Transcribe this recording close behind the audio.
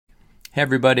Hey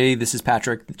everybody, this is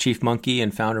Patrick, the Chief Monkey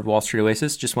and founder of Wall Street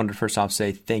Oasis. Just wanted to first off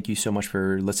say thank you so much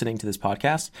for listening to this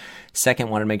podcast. Second,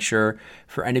 want to make sure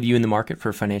for any of you in the market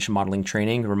for financial modeling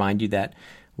training, remind you that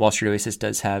Wall Street Oasis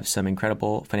does have some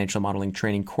incredible financial modeling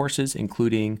training courses,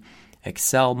 including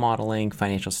Excel modeling,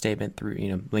 financial statement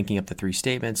through, linking up the three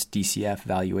statements, DCF,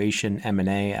 valuation,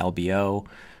 M&A, LBO,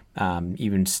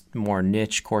 even more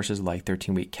niche courses like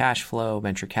 13-week cash flow,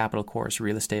 venture capital course,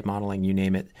 real estate modeling, you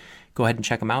name it. Go ahead and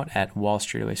check them out at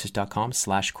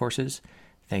wallstreetoasis.com/courses.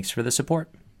 Thanks for the support.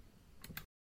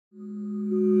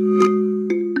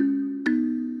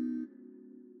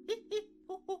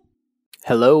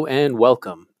 Hello and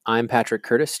welcome. I'm Patrick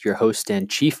Curtis, your host and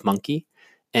Chief Monkey,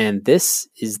 and this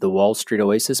is the Wall Street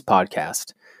Oasis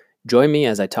podcast. Join me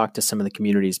as I talk to some of the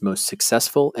community's most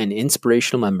successful and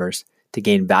inspirational members to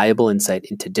gain valuable insight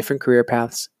into different career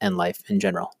paths and life in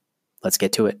general. Let's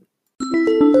get to it.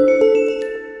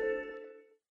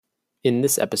 In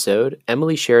this episode,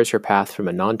 Emily shares her path from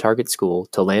a non-target school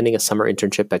to landing a summer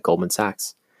internship at Goldman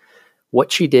Sachs,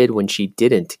 what she did when she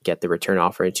didn't get the return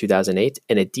offer in 2008,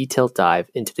 and a detailed dive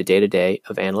into the day-to-day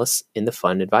of analysts in the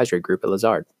fund advisory group at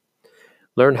Lazard.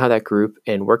 Learn how that group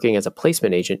and working as a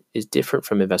placement agent is different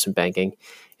from investment banking,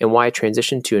 and why a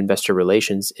transition to investor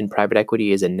relations in private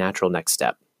equity is a natural next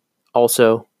step.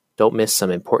 Also, don't miss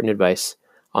some important advice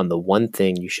on the one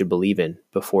thing you should believe in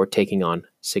before taking on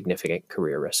significant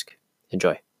career risk.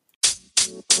 Enjoy.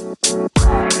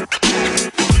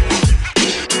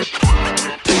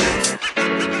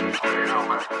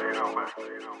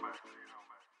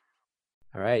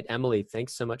 All right, Emily,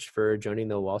 thanks so much for joining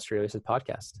the Wall Street Oasis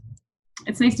podcast.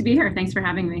 It's nice to be here. Thanks for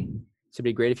having me. So it'd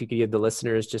be great if you could give the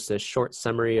listeners just a short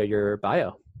summary of your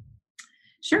bio.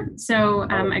 Sure. So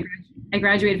I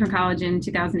graduated from college in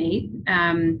 2008,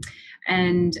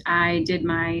 and I did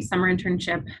my summer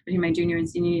internship between my junior and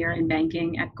senior year in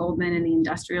banking at Goldman in the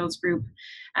Industrials Group.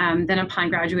 Then upon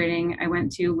graduating, I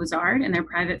went to Lazard and their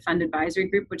private fund advisory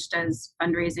group, which does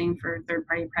fundraising for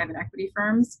third-party private equity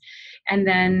firms. And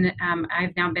then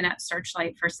I've now been at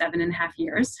Searchlight for 7.5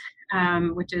 years,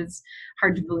 which is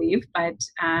hard to believe, but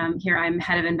here I'm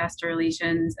head of investor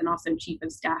relations and also chief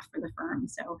of staff for the firm.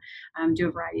 So do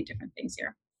a variety of different things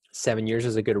here. 7 years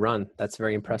is a good run. That's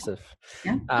very impressive.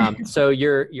 Yeah. So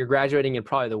you're graduating in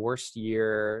probably the worst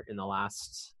year in the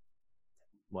last,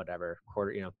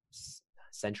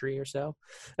 century or so,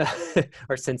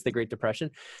 or since the Great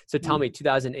Depression. So tell me,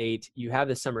 2008, you have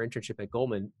this summer internship at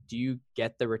Goldman. Do you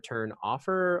get the return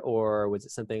offer, or was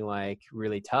it something like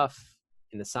really tough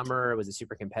in the summer? Was it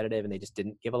super competitive and they just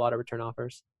didn't give a lot of return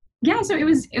offers? Yeah, so it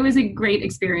was a great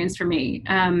experience for me.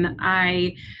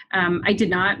 I did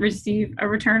not receive a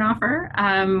return offer,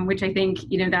 which I think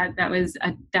that was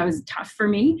tough for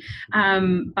me.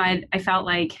 But I felt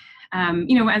like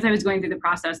as I was going through the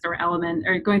process,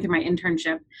 going through my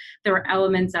internship, there were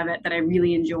elements of it that I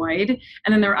really enjoyed,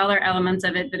 and then there were other elements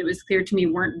of it that it was clear to me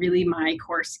weren't really my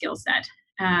core skill set.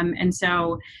 And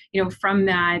so from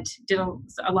that, did a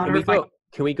lot of reflection.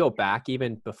 Can we go back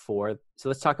even before? So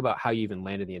let's talk about how you even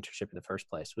landed the internship in the first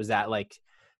place. Was that like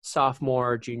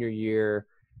sophomore, junior year?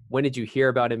 When did you hear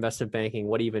about investment banking?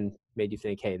 What even made you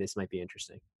think, hey, this might be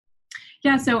interesting?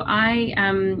 Yeah, so I,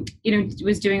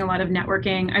 was doing a lot of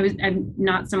networking. I'm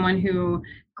not someone who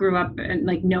grew up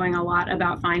like knowing a lot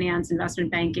about finance,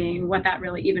 investment banking, what that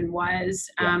really even was.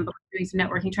 But doing some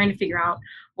networking, trying to figure out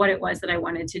what it was that I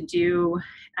wanted to do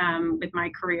with my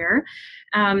career.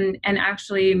 And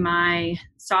actually, my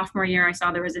sophomore year, I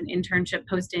saw there was an internship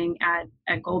posting at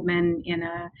Goldman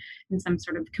in some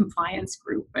sort of compliance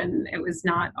group, and it was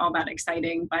not all that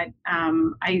exciting. But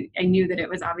I knew that it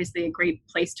was obviously a great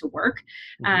place to work,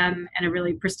 and a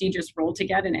really prestigious role to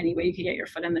get in any way you could get your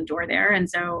foot in the door there. And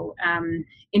so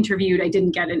interviewed. I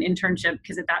didn't get an internship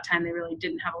because at that time they really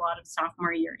didn't have a lot of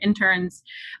sophomore year interns.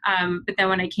 But then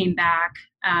when I came back,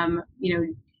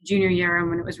 junior year, and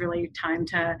when it was really time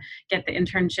to get the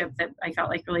internship that I felt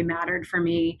like really mattered for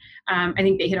me, I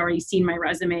think they had already seen my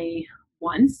resume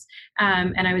once.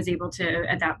 And I was able to,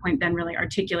 at that point, then really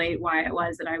articulate why it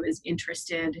was that I was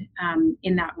interested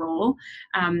in that role.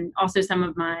 Also, some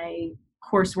of my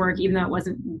coursework, even though it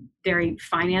wasn't very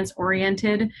finance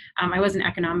oriented. I was an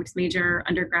economics major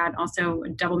undergrad, also a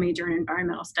double major in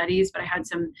environmental studies, but I had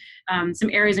some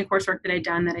areas in coursework that I'd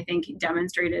done that I think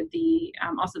demonstrated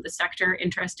also the sector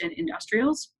interest in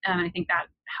industrials. And I think that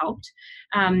helped.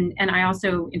 And I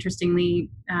also, interestingly,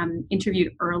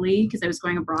 interviewed early because I was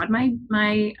going abroad my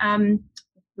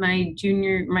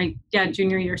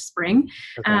junior year spring.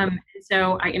 Okay.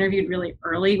 So I interviewed really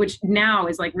early, which now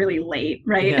is like really late,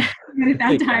 right? Yeah, At that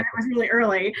time, exactly. it was really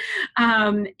early.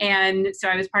 And so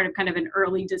I was part of kind of an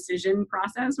early decision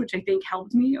process, which I think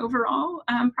helped me overall,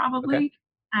 Okay. probably.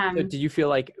 So Um, did you feel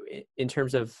like in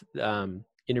terms of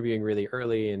interviewing really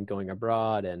early and going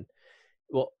abroad and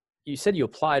well, you said you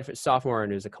applied for sophomore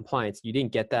and it was a compliance. You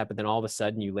didn't get that, but then all of a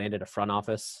sudden you landed a front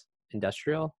office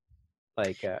industrial, or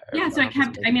yeah, so front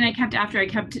office banking. I kept after I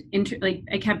kept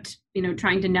I kept,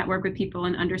 trying to network with people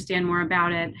and understand more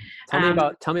about it. Tell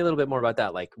me a little bit more about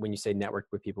that. Like when you say network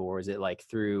with people, or is it like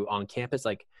through on campus?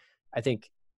 Like, I think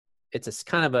it's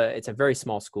a very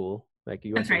small school. Like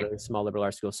you went That's to a right. very small liberal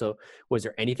arts school. So was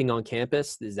there anything on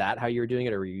campus? Is that how you were doing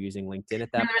it, or were you using LinkedIn at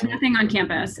No, that there was point? nothing on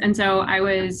campus. And so I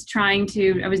was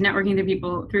networking through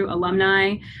people through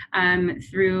alumni,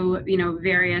 through,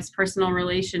 various personal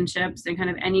relationships and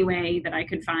kind of any way that I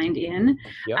could find in.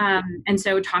 Yep. And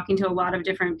so talking to a lot of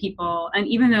different people. And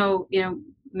even though,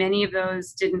 many of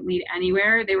those didn't lead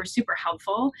anywhere, they were super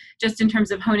helpful just in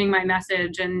terms of honing my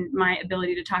message and my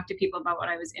ability to talk to people about what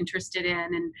I was interested in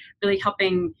and really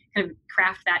helping kind of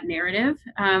craft that narrative,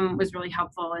 was really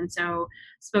helpful. And so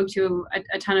spoke to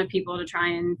a ton of people to try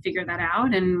and figure that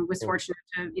out, and was Cool. fortunate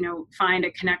to find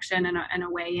a connection and a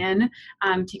way in,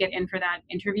 to get in for that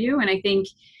interview. And I think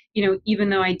even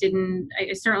though I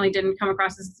certainly didn't come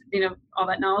across as all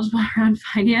that knowledgeable around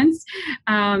finance,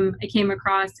 I came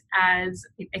across as,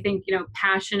 I think,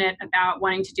 passionate about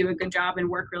wanting to do a good job and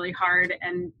work really hard,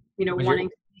 and Was your wanting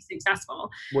to be successful.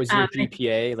 was your I think,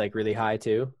 GPA like really high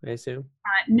too, I assume?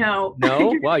 no,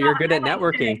 No? Wow, you're good at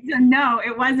networking. no,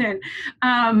 it wasn't.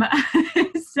 Um,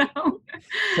 so,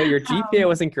 So your GPA um,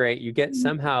 wasn't great. You get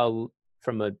somehow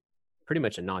from a pretty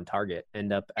much a non-target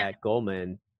end up yeah, at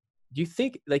Goldman. Do you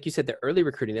think, like you said, the early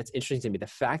recruiting, that's interesting to me. The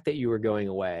fact that you were going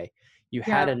away, you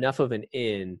had yeah. enough of an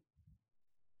in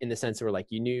the sense where like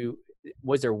you knew,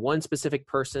 was there one specific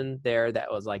person there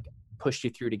that was like pushed you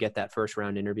through to get that first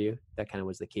round interview? That kind of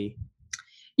was the key.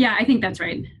 Yeah, I think that's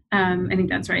right. I think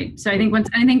that's right. So I think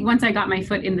once I got my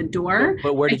foot in the door, But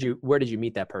I, where did you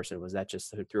meet that person? Was that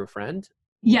just through a friend?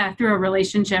 yeah, through a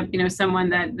relationship, someone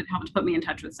that helped put me in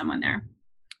touch with someone there.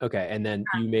 Okay. And then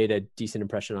you made a decent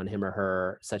impression on him or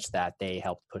her such that they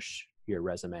helped push your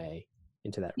resume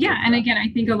into that Yeah, first and round. again, I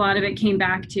think a lot of it came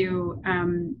back to,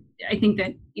 I think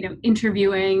that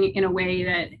interviewing in a way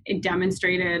that it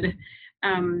demonstrated,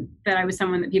 that I was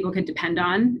someone that people could depend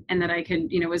on, and that I could,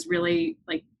 was really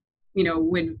like,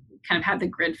 would kind of have the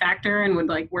grid factor and would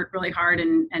like work really hard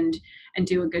and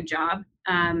do a good job.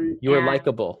 You were And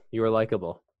likable. You were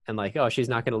likable. And like, oh, she's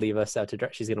not going to leave us out to dry.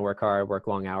 She's going to work hard, work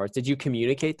long hours. Did you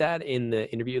communicate that in the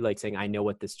interview? Like saying, I know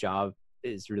what this job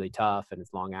is really tough and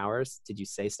it's long hours. Did you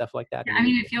say stuff like that yeah, in the I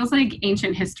mean, interview? it feels like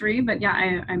ancient history, but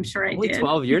yeah, I'm sure I Only did.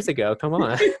 12 years ago. Come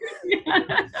on.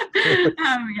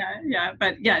 Yeah. Yeah.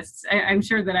 But yes, I'm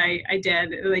sure that I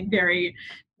did, like, very.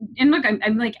 And look,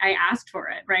 I'm like, I asked for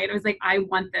it, right? I was like, I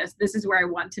want this. This is where I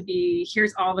want to be.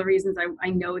 Here's all the reasons I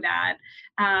know that.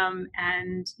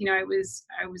 And I was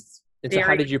And so how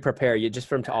very. did you prepare? You just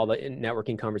from to all the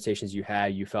networking conversations you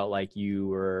had, you felt like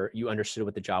you understood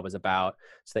what the job was about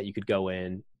so that you could go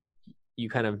in, you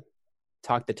kind of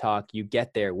talk the talk, you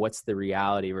get there. What's the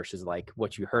reality versus like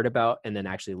what you heard about and then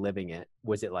actually living it?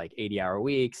 Was it like 80-hour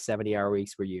weeks, 70-hour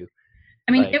weeks? Were you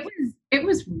I mean, like, it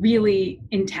was really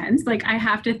intense. Like, I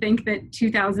have to think that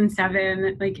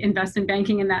 2007, like, investment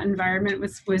banking in that environment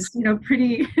was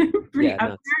pretty pretty yeah, up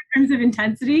nuts. there in terms of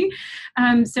intensity.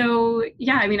 So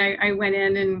yeah, I mean, I went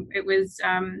in, and it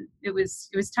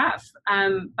was tough.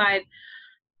 But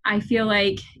I feel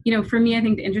like, for me, I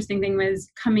think the interesting thing was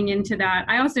coming into that.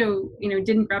 I also,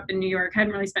 didn't grow up in New York,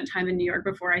 hadn't really spent time in New York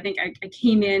before. I think I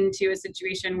came into a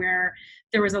situation where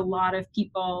there was a lot of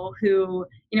people who,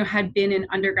 had been in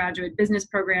undergraduate business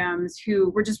programs who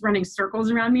were just running circles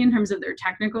around me in terms of their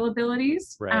technical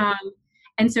abilities. Right.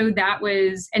 And so that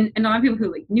was, and a lot of people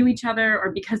who like knew each other,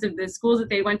 or because of the schools that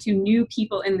they went to, knew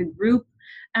people in the group.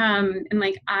 And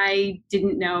like, I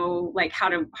didn't know like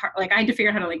like, I had to figure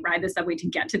out how to like ride the subway to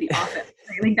get to the office.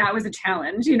 Right? Like, that was a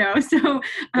challenge. So,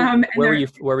 and Where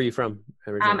were you from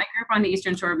I originally? grew up on the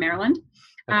Eastern Shore of Maryland.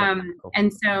 Okay, cool.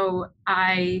 And so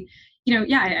I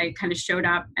kind of showed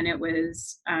up, and I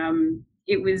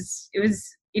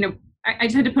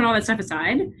just had to put all that stuff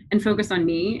aside and focus on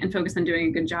me and focus on doing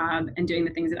a good job and doing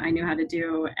the things that I knew how to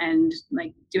do, and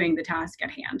like doing the task at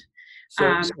hand.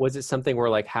 So was it something where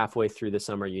like halfway through the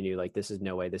summer you knew like this is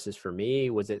no way this is for me?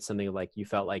 Was it something like you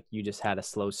felt like you just had a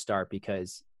slow start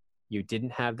because you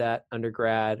didn't have that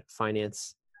undergrad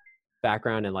finance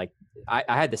background? And like I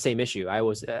had the same issue. I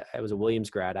was a Williams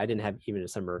grad. I didn't have even a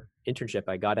summer internship.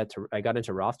 I got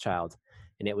into Rothschild,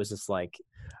 and it was just like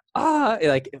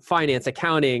finance,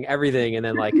 accounting, everything. And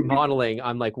then like modeling,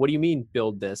 I'm like, what do you mean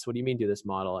build this? What do you mean do this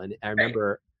model? And I Right.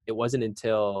 remember it wasn't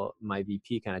until my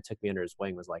VP kind of took me under his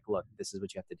wing, was like, look, this is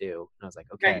what you have to do. And I was like,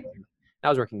 okay. Right. I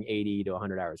was working 80 to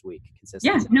 100 hours a week Yeah.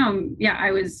 consistently. No. Yeah.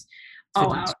 I was So,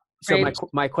 all out. so Right.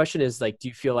 my question is like, do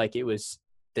you feel like it was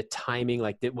the timing,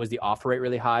 like was the offer rate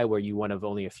really high where you one of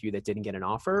only a few that didn't get an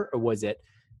offer, or was it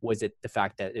the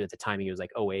fact that at the timing it was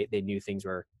like, oh wait, they knew things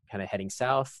were kind of heading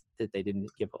south, that they didn't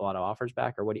give a lot of offers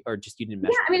back, or or just you didn't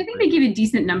mesh? Yeah, I mean, I think they gave a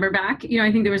decent number back.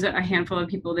 I think there was a handful of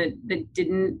people that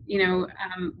didn't,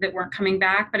 that weren't coming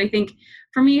back. But I think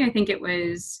for me, I think it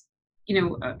was,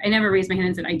 I never raised my hand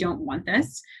and said I don't want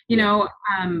this,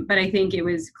 but I think it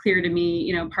was clear to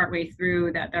me, partway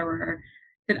through that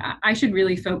that I should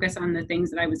really focus on the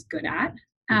things that I was good at,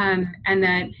 and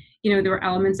that there were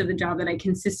elements of the job that I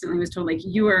consistently was told, like,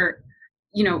 you are,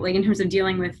 like in terms of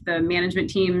dealing with the management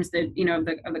teams that,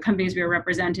 of the companies we were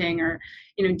representing, or,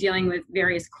 dealing with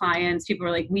various clients, people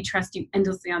were like, we trust you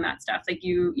endlessly on that stuff. Like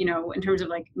in terms of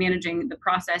like managing the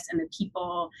process and the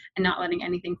people and not letting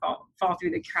anything fall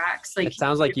through the cracks. Like, it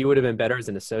sounds like you would have been better as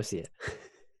an associate.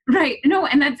 right. No,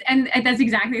 and that's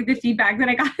exactly the feedback that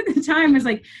I got at the time, was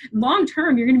like, long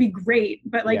term, you're going to be great,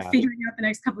 but like figuring out the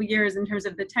next couple of years in terms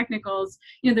of the technicals,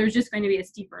 there's just going to be a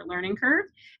steeper learning curve.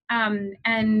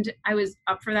 And I was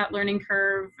up for that learning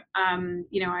curve.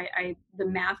 The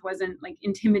math wasn't like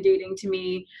intimidating to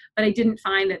me, but I didn't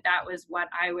find that was what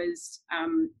I was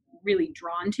really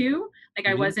drawn to. Like,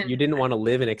 You didn't want to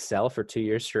live in Excel for 2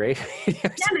 years straight. Yeah,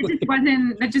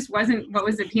 that just wasn't what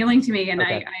was appealing to me. And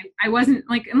okay. I wasn't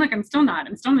like, and look, I'm still not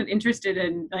interested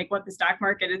in like what the stock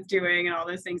market is doing and all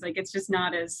those things. Like, it's just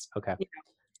not as, okay.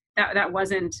 That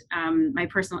wasn't my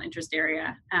personal interest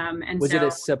area. And was it a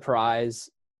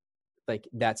surprise, like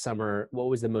that summer? What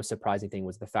was the most surprising thing?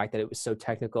 Was the fact that it was so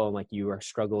technical and like you were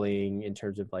struggling in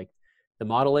terms of like the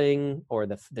modeling or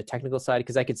the technical side?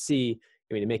 Because I could see,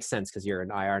 I mean, it makes sense because you're an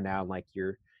IR now, and like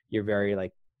you're very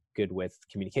like good with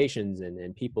communications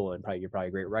and people, and you're probably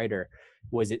a great writer.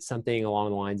 Was it something along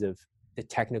the lines of the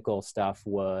technical stuff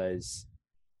was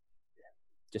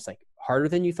just like harder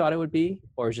than you thought it would be,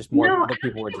 or is just more? No, I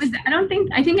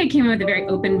think I came in with a very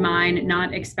open mind,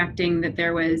 not expecting that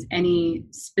there was any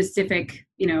specific,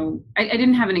 I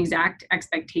didn't have an exact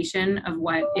expectation of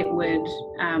what it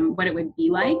would be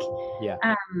like. Yeah.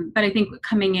 But I think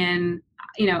coming in,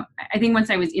 I think once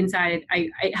I was inside,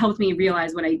 it helped me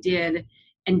realize what I did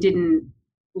and didn't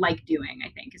like doing, I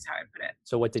think is how I put it.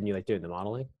 So what didn't you like doing? The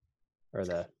modeling or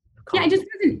the? Yeah, I just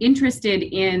wasn't interested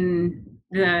in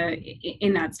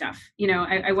that stuff.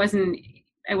 I wasn't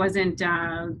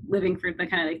living for the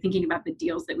kind of like thinking about the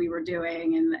deals that we were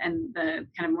doing and the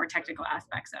kind of more technical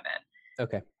aspects of it.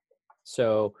 Okay.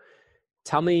 So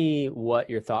tell me what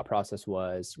your thought process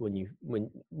was when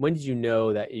did you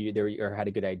know that you had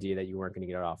a good idea that you weren't going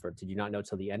to get an offer? Did you not know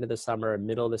till the end of the summer,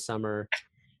 middle of the summer?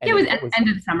 It was at the end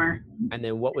of the summer. And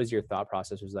then what was your thought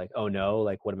process? Was like, oh no,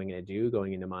 like what am I going to do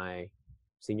going into my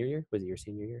senior year? Was it your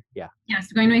senior year? Yeah.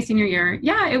 Yes, going to my senior year.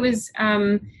 Yeah, it was.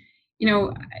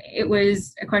 It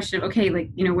was a question of, okay, like,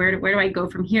 where do I go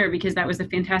from here? Because that was a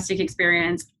fantastic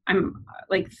experience. I'm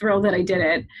like thrilled that I did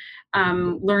it.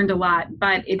 Learned a lot,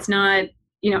 but it's not.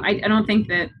 I don't think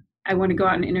that I want to go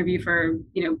out and interview for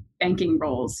banking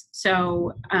roles.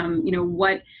 So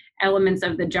what elements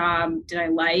of the job did I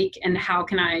like, and how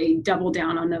can I double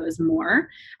down on those more?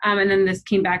 And then this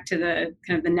came back to the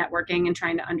kind of the networking and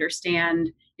trying to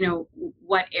understand,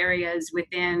 what areas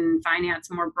within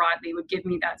finance more broadly would give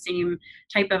me that same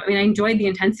type of, I enjoyed the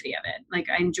intensity of it.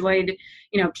 Like, I enjoyed,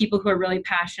 people who are really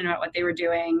passionate about what they were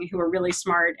doing, who are really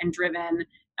smart and driven,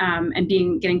 and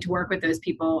getting to work with those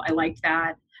people. I liked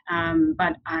that.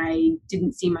 But I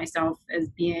didn't see myself as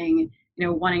being,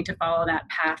 wanting to follow that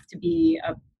path to be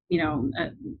a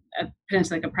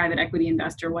potentially like a private equity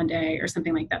investor one day or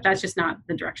something like that. That's just not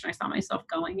the direction I saw myself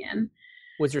going in.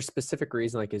 Was there a specific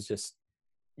reason, like it just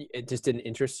didn't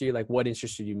interest you? Like, what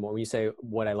interested you more when you say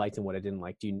what I liked and what I didn't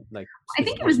like? Do you like? I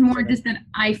think it was more just that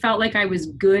I felt like I was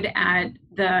good at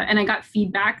and I got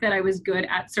feedback that I was good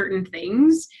at certain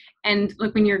things. And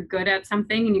look, when you're good at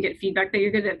something and you get feedback that you're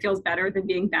good, it feels better than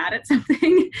being bad at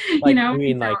something. Like, you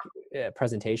mean like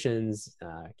presentations,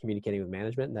 communicating with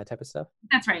management, and that type of stuff?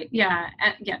 That's right. Yeah.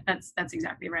 Yeah, that's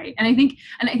exactly right. And I think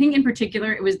in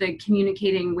particular, it was the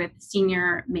communicating with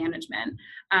senior management.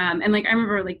 And like, I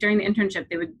remember like during the internship,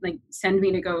 they would like send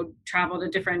me to go travel to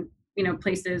different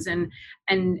places and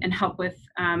help with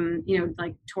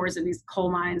like tours of these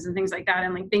coal mines and things like that,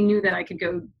 and like they knew that I could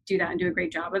go do that and do a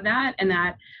great job of that, and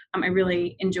that I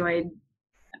really enjoyed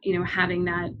having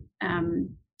that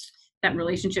that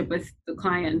relationship with the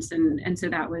clients. And so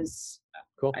that was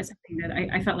Cool. something that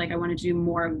I felt like I wanted to do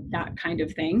more of that kind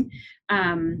of thing.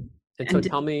 And so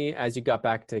tell me, as you got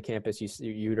back to campus,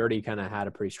 you'd already kind of had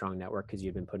a pretty strong network because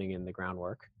you've been putting in the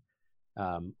groundwork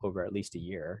over at least a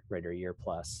year, right, or a year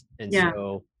plus. And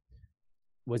so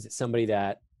was it somebody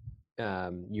that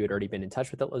you had already been in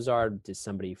touch with at Lazard? Did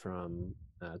somebody from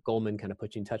Goldman kind of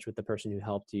put you in touch with the person who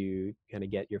helped you kind of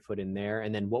get your foot in there?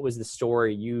 And then what was the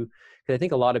story because I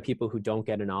think a lot of people who don't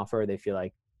get an offer, they feel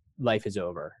like life is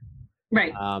over.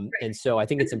 Right. And so I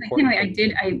think it's important.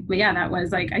 That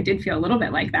was like, I did feel a little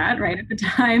bit like that right at the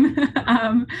time.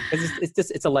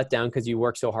 It's a letdown because you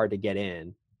work so hard to get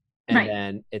in. And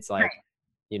then it's like,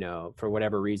 for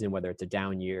whatever reason, whether it's a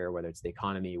down year, whether it's the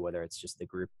economy, whether it's just the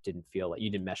group didn't feel like you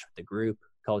didn't mesh with the group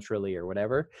culturally or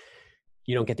whatever,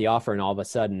 you don't get the offer. And all of a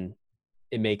sudden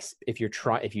it makes, if you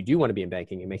do want to be in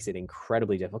banking, it makes it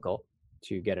incredibly difficult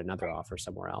to get another offer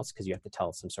somewhere else because you have to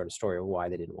tell some sort of story of why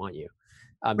they didn't want you.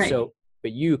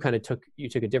 But you kind of took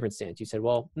a different stance. You said,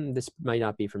 well, this might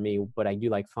not be for me, but I do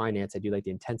like finance. I do like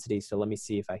the intensity. So let me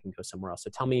see if I can go somewhere else.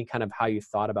 So tell me kind of how you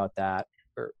thought about that,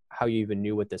 or how you even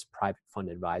knew what this private fund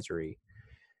advisory.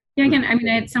 Yeah, again, I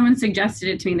mean, someone suggested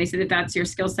it to me. They said that that's your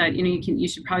skill set. You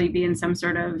should probably be in some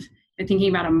sort of thinking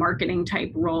about a marketing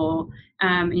type role.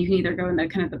 You can either go in the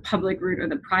kind of the public route or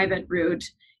the private route.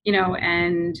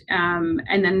 And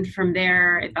then from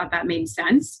there, I thought that made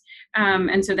sense.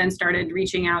 And so then started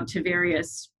reaching out to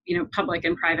various, public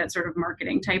and private sort of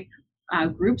marketing type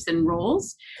groups and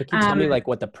roles. So can you tell me like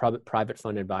what the private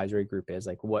fund advisory group is?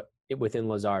 Like what within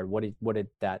Lazard, what did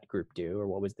that group do, or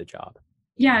what was the job?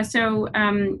 Yeah, so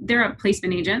they're a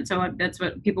placement agent, so that's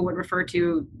what people would refer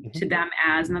to them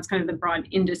as, and that's kind of the broad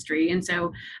industry. And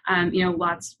so,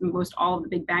 most all of the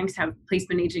big banks have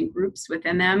placement agent groups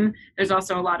within them. There's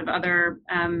also a lot of other,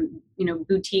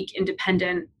 boutique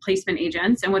independent placement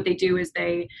agents, and what they do is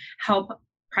they help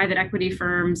private equity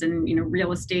firms and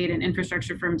real estate and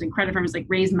infrastructure firms and credit firms like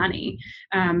raise money.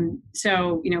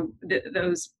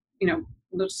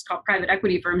 We'll just call private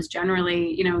equity firms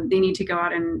generally, they need to go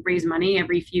out and raise money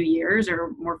every few years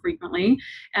or more frequently.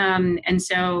 And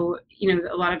so,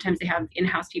 a lot of times they have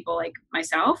in-house people like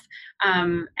myself.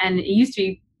 And it used to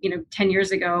be, 10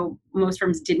 years ago, most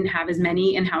firms didn't have as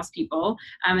many in-house people.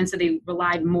 And so they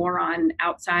relied more on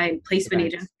outside placement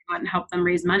agents to go out and help them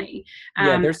raise money.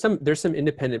 There's some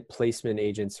independent placement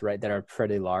agents, right, that are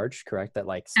pretty large, correct? That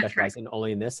like specialize in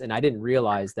only in this. And I didn't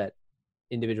realize that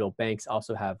individual banks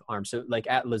also have arms. So like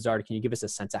at Lazard, can you give us a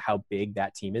sense of how big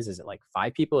that team is? Is it like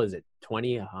 5 people? Is it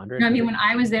 20, 100? No, I mean, when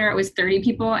I was there, it was 30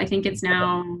 people. I think it's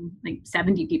now like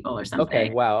 70 people or something.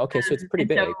 Okay. Wow. Okay. So it's pretty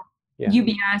big. So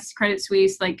UBS, Credit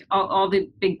Suisse, like all the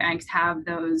big banks have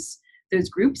those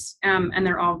groups, and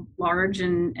they're all large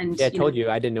and I told you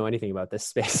I didn't know anything about this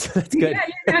space. That's good.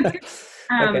 Okay.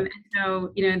 And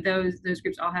so, those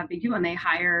groups all have big people, and they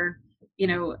hire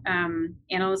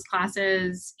analyst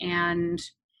classes, and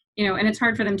and it's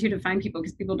hard for them too to find people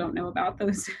because people don't know about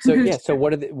those. So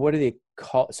what do they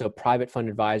call? So private fund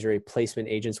advisory, placement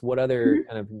agents. What other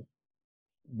kind of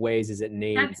ways is it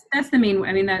named? That's the main.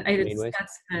 I mean,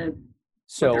 that's the.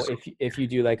 So if you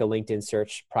do like a LinkedIn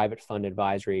search, private fund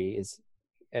advisory is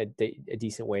a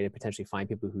decent way to potentially find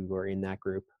people who are in that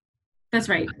group. That's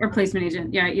right, or placement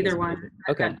agent. Yeah, either one.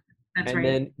 Okay, that's right. And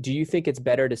then, do you think it's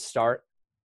better to start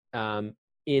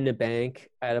in a bank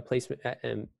at a placement,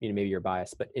 and maybe you're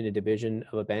biased, but in a division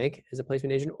of a bank as a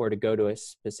placement agent, or to go to a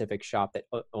specific shop that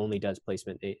only does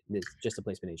placement, is just a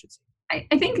placement agency? I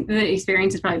think the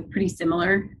experience is probably pretty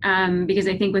similar, because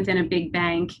I think within a big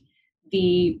bank,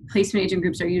 the placement agent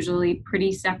groups are usually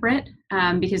pretty separate,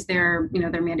 because their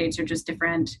mandates are just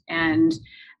different, and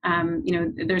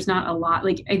there's not a lot.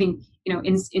 Like I think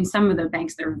in some of the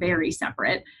banks they're very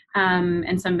separate,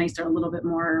 and some banks are a little bit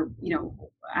more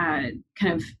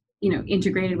kind of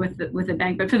integrated with the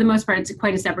bank. But for the most part, it's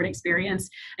quite a separate experience.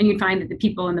 And you'd find that the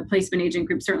people in the placement agent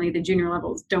group, certainly the junior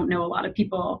levels, don't know a lot of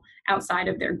people outside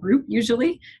of their group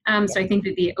usually. So I think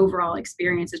that the overall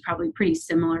experience is probably pretty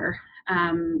similar.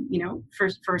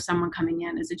 For someone coming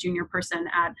in as a junior person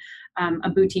at a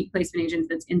boutique placement agent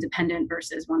that's independent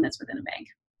versus one that's within a bank.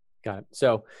 Got it.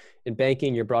 So in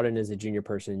banking, you're brought in as a junior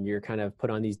person. You're kind of put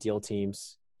on these deal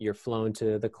teams. You're flown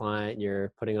to the client.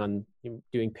 You're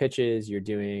doing pitches.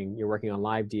 You're working on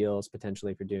live deals,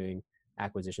 potentially if you're doing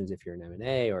acquisitions, if you're an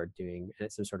M&A, or doing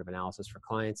some sort of analysis for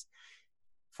clients.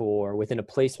 for within a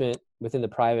placement within the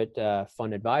private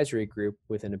fund advisory group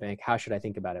within a bank? How should I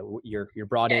think about it? You're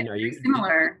brought in. Are you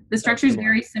similar? The structure is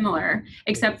very similar,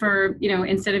 except for,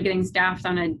 instead of getting staffed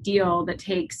on a deal that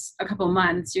takes a couple of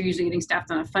months, you're usually getting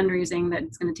staffed on a fundraising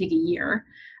that's going to take a year.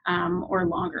 Or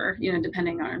longer,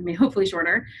 depending on, hopefully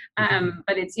shorter.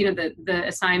 But it's, the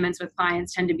assignments with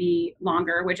clients tend to be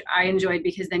longer, which I enjoyed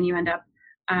because then you end up,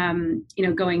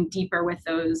 going deeper with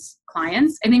those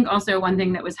clients. I think also one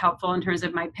thing that was helpful in terms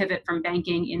of my pivot from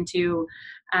banking into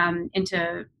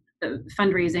the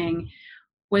fundraising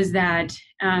was that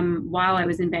while I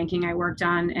was in banking, I worked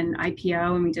on an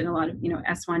IPO and we did a lot of,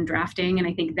 S1 drafting. And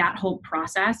I think that whole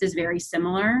process is very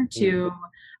similar to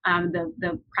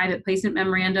the private placement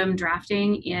memorandum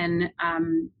drafting in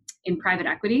private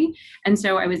equity. And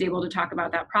so I was able to talk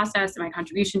about that process and my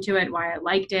contribution to it, why I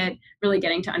liked it, really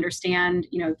getting to understand,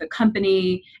 the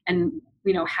company and,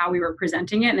 how we were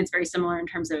presenting it. And it's very similar in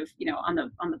terms of, on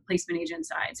the placement agent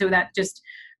side. So that just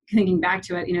thinking back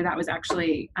to it, that was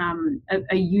actually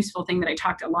a useful thing that I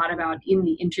talked a lot about in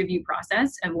the interview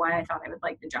process of why I thought I would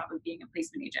like the job of being a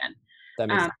placement agent. That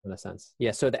makes a ton of sense.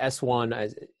 Yeah. So the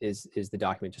S1 is the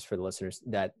document, just for the listeners,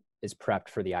 that is prepped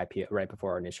for the IPO right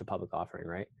before our initial public offering,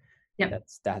 right? Yeah.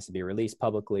 That has to be released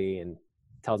publicly and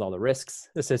tells all the risks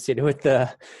associated with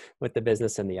the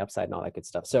business and the upside and all that good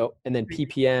stuff. So, and then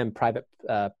PPM, private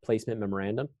placement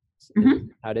memorandum,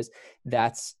 how it is.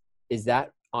 Is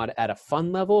that at a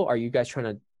fund level? Are you guys trying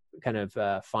to kind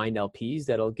of find LPs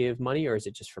that'll give money, or is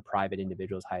it just for private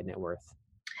individuals, high net worth?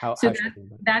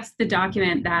 That's the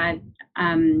document that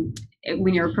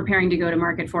when you're preparing to go to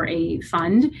market for a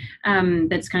fund,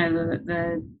 that's kind of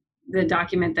the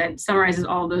document that summarizes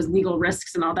all those legal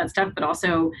risks and all that stuff, but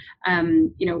also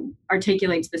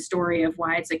articulates the story of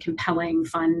why it's a compelling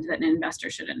fund that an investor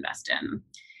should invest in.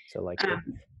 So like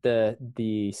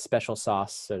the special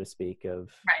sauce, so to speak, of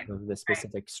the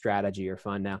specific strategy or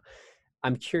fund. Now,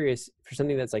 I'm curious, for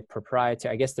something that's like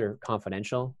proprietary, I guess they're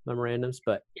confidential memorandums,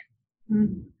 but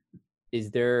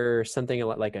is there something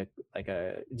like a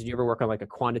did you ever work on like a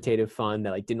quantitative fund that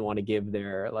like didn't want to give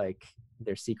their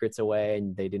secrets away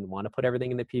and they didn't want to put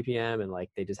everything in the PPM and like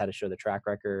they just had to show the track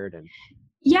record? And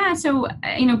yeah, so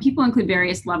people include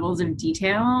various levels of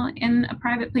detail in a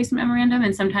private placement memorandum,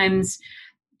 and sometimes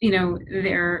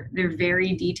they're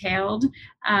very detailed,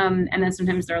 and then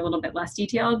sometimes they're a little bit less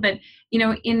detailed. But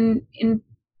in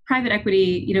private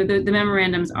equity, the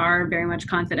memorandums are very much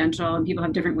confidential, and people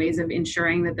have different ways of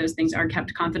ensuring that those things are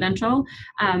kept confidential.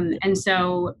 And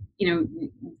so,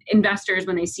 investors,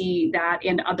 when they see that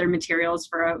and other materials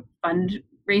for a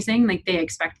fundraising, like they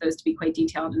expect those to be quite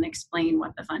detailed and explain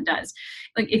what the fund does.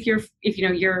 Like if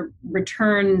your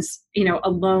returns,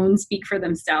 alone speak for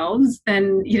themselves,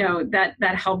 then,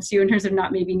 that helps you in terms of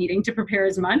not maybe needing to prepare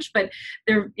as much, but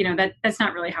that's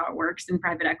not really how it works in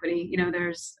private equity.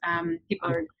 There's people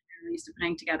are used to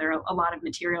putting together a lot of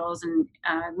materials, and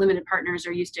limited partners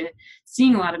are used to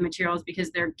seeing a lot of materials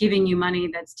because they're giving you money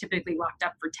that's typically locked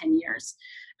up for 10 years.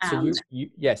 So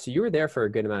you were there for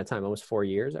a good amount of time, almost 4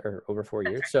 years or over 4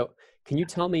 years. Right. So can you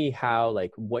tell me how,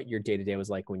 like, what your day-to-day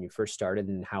was like when you first started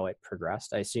and how it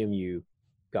progressed? I assume you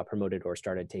got promoted or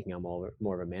started taking on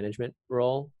more of a management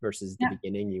role versus the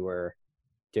beginning you were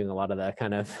doing a lot of the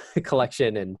kind of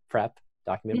collection and prep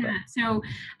document. Yeah. So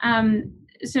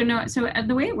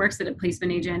the way it works at a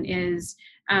placement agent is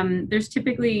there's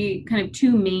typically kind of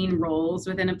two main roles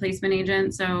within a placement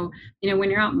agent. So, when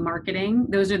you're out marketing,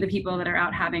 those are the people that are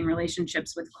out having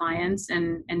relationships with clients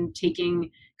and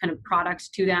taking kind of products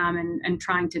to them and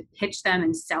trying to pitch them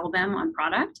and sell them on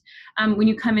product. When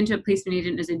you come into a placement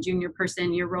agent as a junior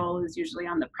person, your role is usually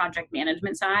on the project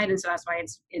management side. And so that's why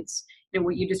it's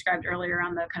what you described earlier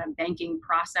on the kind of banking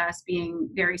process being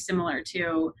very similar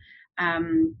to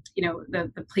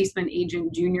the placement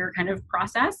agent junior kind of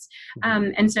process.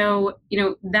 And so,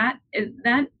 that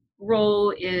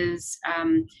role is,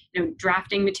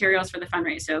 drafting materials for the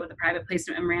fundraise. So the private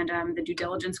placement memorandum, the due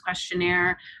diligence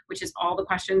questionnaire, which is all the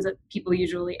questions that people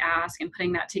usually ask, and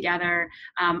putting that together,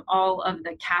 all of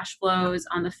the cash flows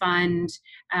on the fund,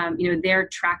 their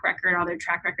track record, all their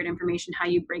track record information, how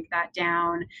you break that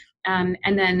down.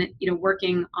 And then,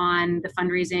 working on the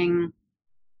fundraising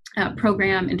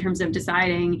program in terms of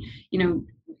deciding,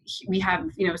 we have,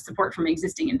 support from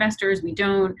existing investors. We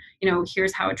don't,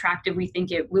 here's how attractive we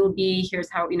think it will be. Here's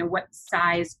how, what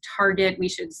size target we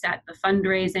should set the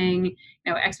fundraising,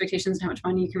 expectations of how much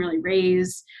money you can really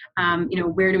raise.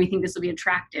 Where do we think this will be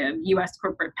attractive? U.S.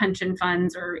 corporate pension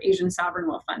funds or Asian sovereign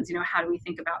wealth funds? How do we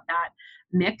think about that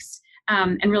mix?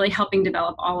 and really helping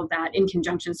develop all of that in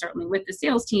conjunction, certainly with the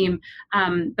sales team.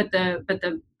 But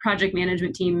the project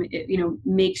management team,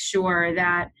 makes sure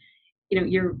that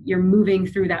you're moving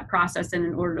through that process in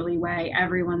an orderly way.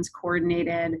 Everyone's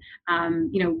coordinated,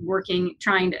 working,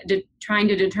 trying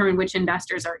to determine which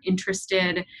investors are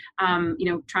interested,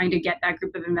 trying to get that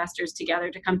group of investors together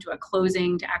to come to a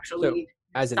closing to actually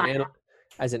as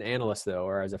an analyst though,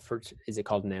 or as a first, is it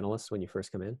called an analyst when you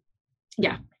first come in?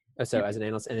 Yeah. So as an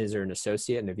analyst, and is there an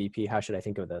associate and a VP? How should I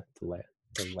think of the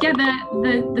Yeah,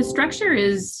 the structure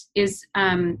is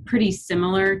pretty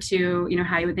similar to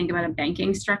how you would think about a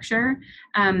banking structure,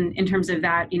 in terms of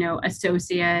that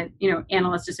associate,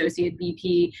 analyst, associate,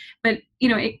 VP. But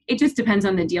it just depends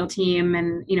on the deal team,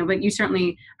 and but you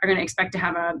certainly are going to expect to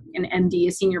have an MD,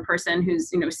 a senior person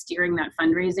who's steering that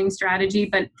fundraising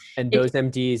strategy. And those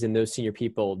MDs and those senior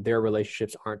people, their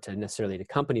relationships aren't necessarily to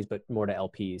companies, but more to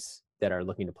LPs that are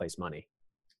looking to place money.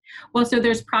 Well, so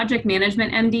there's project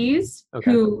management MDs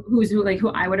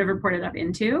who I would have reported up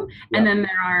into, and then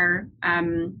there are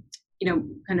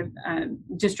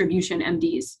distribution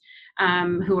MDs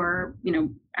who are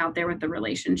out there with the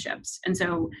relationships, and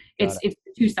so it's the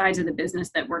two sides of the business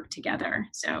that work together.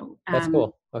 So that's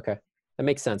cool. Okay, that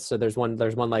makes sense. So there's one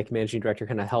like managing director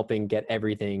kind of helping get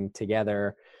everything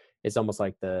together. It's almost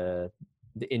like the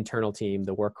internal team,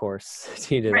 the workhorse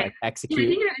team to like execute. Yeah, I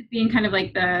think of it being kind of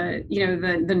like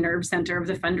the nerve center of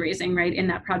the fundraising, right? In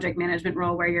that project management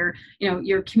role, where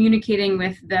you're communicating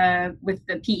with the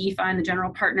PE fund, the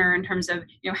general partner, in terms of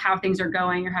how things are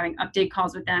going. You're having update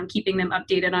calls with them, keeping them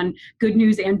updated on good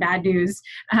news and bad news.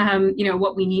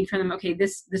 What we need from them. Okay,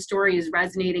 the story is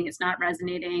resonating. It's not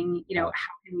resonating. How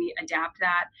can we adapt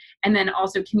that? And then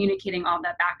also communicating all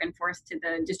that back and forth to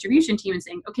the distribution team and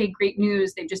saying, okay, great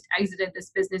news. They've just exited this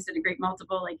business at a great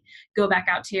multiple. Like, go back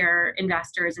out to your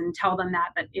investors and tell them that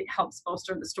it helps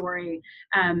bolster the story,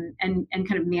 and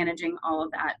kind of managing all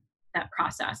of that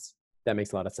process. That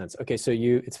makes a lot of sense. Okay, so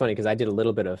it's funny because I did a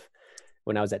little bit of,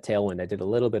 when I was at Tailwind, I did a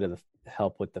little bit of the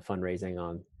help with the fundraising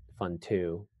on Fund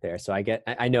 2 there. So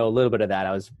I know a little bit of that.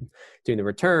 I was doing the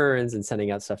returns and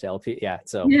sending out stuff to LP. Yeah.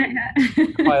 So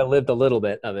I lived a little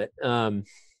bit of it.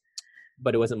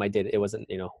 But it wasn't my data. It wasn't,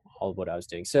 all of what I was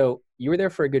doing. So you were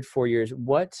there for a good 4 years.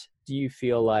 What do you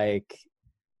feel like,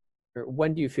 or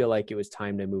when do you feel like it was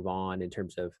time to move on in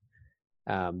terms of,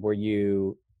 were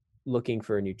you looking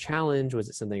for a new challenge? Was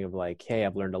it something of like, hey,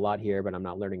 I've learned a lot here, but I'm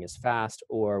not learning as fast?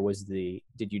 Or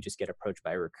did you just get approached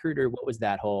by a recruiter? What was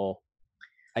that whole,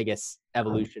 I guess,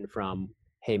 evolution from,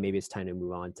 hey, maybe it's time to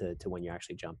move on to when you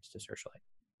actually jumped to Searchlight?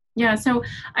 Yeah, so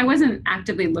I wasn't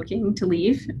actively looking to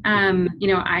leave. I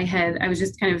was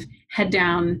just kind of head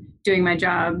down doing my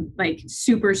job, like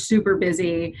super, super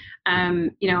busy.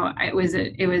 It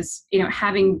was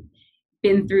having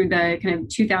been through the kind of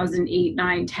 2008,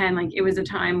 9, 10, like it was a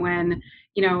time when,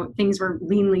 things were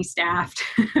leanly staffed.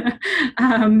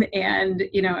 And,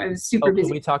 I was super busy.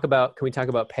 Can we talk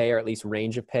about pay, or at least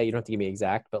range of pay? You don't have to give me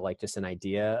exact, but like just an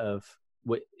idea of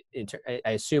what, I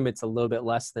assume it's a little bit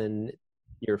less than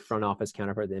your front office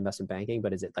counterpart, the investment banking,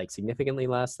 but is it like significantly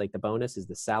less? Like the bonus, is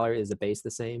the salary, is the base the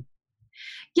same?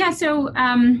 Yeah. So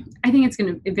I think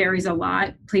it varies a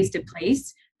lot place to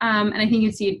place. And I think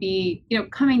you'd see it be,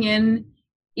 coming in,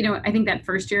 I think that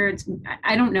first year,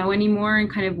 I don't know anymore.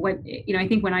 And kind of what, I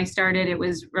think when I started, it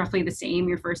was roughly the same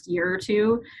your first year or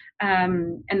two.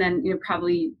 And then,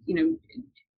 probably,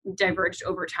 diverged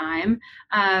over time.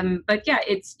 But yeah,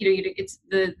 it's, it's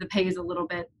the pay is a little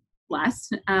bit less.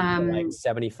 Like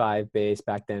 75 base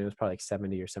back then, it was probably like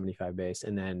 70 or 75 base,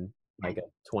 and then like a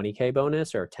 20K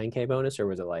bonus or a 10K bonus, or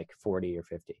was it like 40 or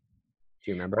 50? Do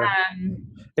you remember?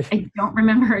 I don't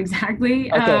remember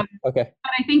exactly. Okay. But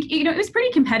I think, it was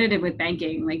pretty competitive with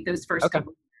banking, like those first couple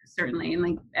of years, certainly. And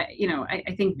like,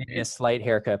 I think maybe a slight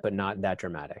haircut, but not that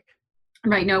dramatic.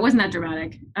 Right. No, it wasn't that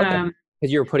dramatic. Because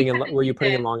you were putting in, were you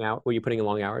putting in long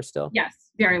hours still?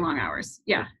 Yes. Very long hours.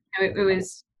 Yeah. It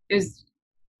was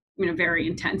very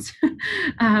intense.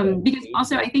 Because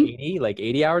also I think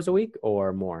 80 hours a week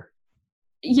or more.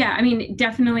 Yeah, I mean,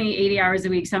 definitely 80 hours a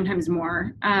week, sometimes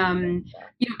more.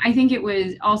 I think it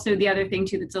was also the other thing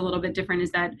too that's a little bit different is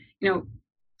that,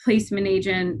 placement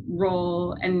agent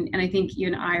role, and I think you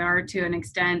and I are to an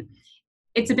extent,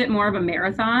 it's a bit more of a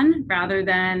marathon rather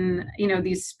than,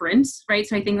 these sprints, right?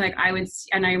 So I think like I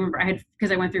remember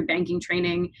because I went through banking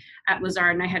training at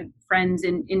Lazard, and I had friends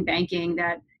in banking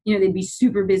that, they'd be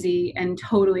super busy and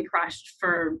totally crushed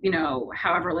for,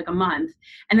 however, like a month.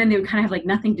 And then they would kind of have like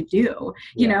nothing to do,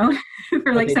 for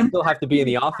But like they'd some still have to be in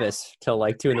the office till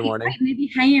like 2 in the morning. right. And they'd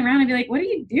be hanging around and be like, what are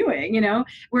you doing?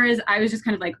 Whereas I was just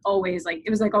kind of like always like, it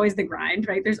was like always the grind,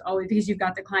 right? There's always, because you've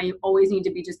got the client, you always need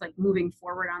to be just like moving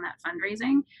forward on that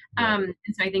fundraising. Right.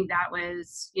 And so I think that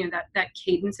was, that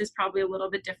cadence is probably a little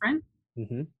bit different.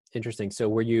 Mm-hmm. Interesting. So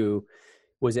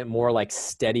was it more like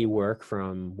steady work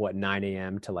from 9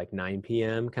 a.m. to like 9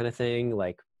 p.m. kind of thing?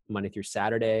 Like Monday through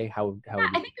Saturday? I think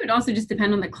it would also just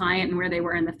depend on the client and where they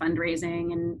were in the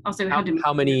fundraising, and also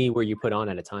how many were you put on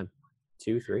at a time?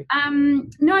 2, 3?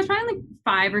 No, I was probably like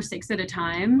 5 or 6 at a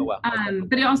time. Oh, wow. Okay.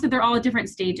 But they're all at different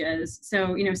stages.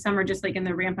 So, some are just like in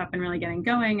the ramp up and really getting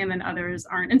going, and then others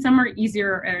aren't. And some are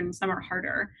easier and some are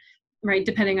harder, right?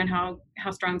 Depending on how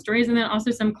strong stories. And then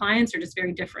also some clients are just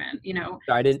very different,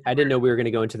 I didn't know we were going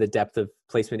to go into the depth of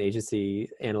placement agency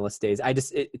analyst days.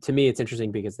 To me, it's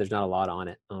interesting because there's not a lot on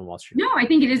it on Wall Street. No, I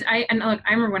think it is. And look,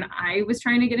 I remember when I was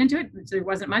trying to get into it, there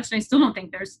wasn't much, and I still don't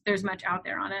think there's much out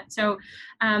there on it. So,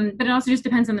 but it also just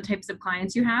depends on the types of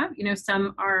clients you have.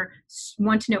 Some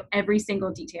want to know every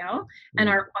single detail and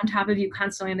are on top of you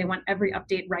constantly, and they want every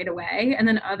update right away. And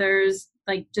then others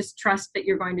like just trust that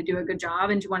you're going to do a good job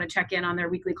and you want to check in on their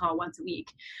weekly call once a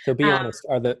week. So be honest,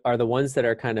 are the ones that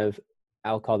are kind of,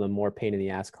 I'll call them more pain in the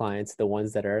ass clients, the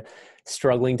ones that are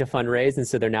struggling to fundraise, and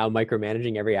so they're now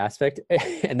micromanaging every aspect,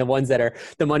 and the ones that are,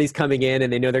 the money's coming in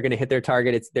and they know they're going to hit their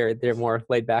target, they're more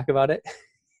laid back about it?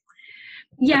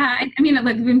 Yeah, I mean,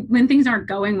 like when things aren't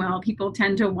going well, people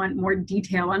tend to want more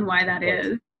detail on why that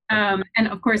is. And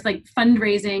of course, like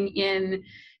fundraising in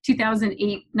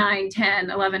 2008, 9, 10,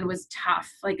 11 was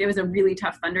tough. Like it was a really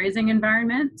tough fundraising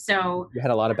environment. So you had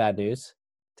a lot of bad news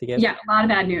to give? Yeah, a lot of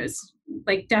bad news.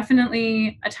 Like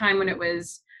definitely a time when it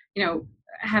was,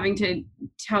 having to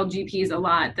tell GPs a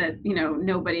lot that,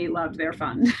 nobody loved their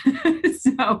fund.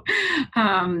 So,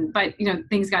 but,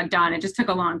 things got done. It just took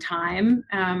a long time.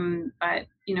 But,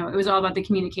 it was all about the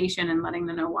communication and letting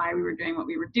them know why we were doing what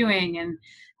we were doing, and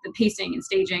the pacing and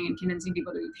staging and convincing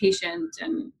people to be patient.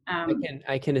 And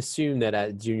I can assume that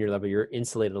at junior level, you're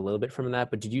insulated a little bit from that,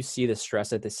 but did you see the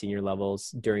stress at the senior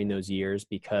levels during those years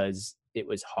because it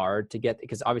was hard to get,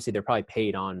 because obviously they're probably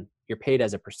you're paid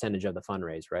as a percentage of the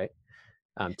fundraise, right?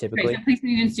 Typically. Right, so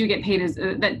placement agents do get paid as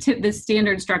the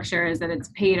standard structure is that it's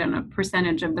paid on a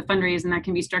percentage of the fundraise, and that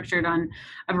can be structured on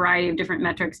a variety of different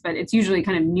metrics, but it's usually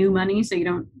kind of new money. So you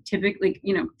don't typically,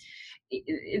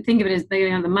 think of it as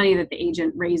the money that the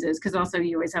agent raises, because also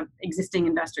you always have existing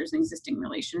investors and existing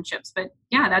relationships. But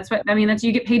yeah, that's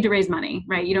you get paid to raise money,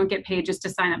 right? You don't get paid just to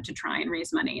sign up to try and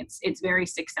raise money. It's very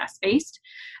success based.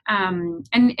 And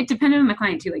it depended on the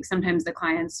client too. Like sometimes the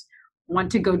clients want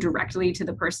to go directly to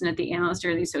the person at the analyst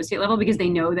or the associate level because they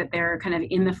know that they're kind of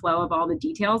in the flow of all the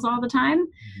details all the time.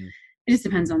 Mm-hmm. It just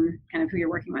depends on kind of who you're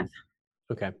working with.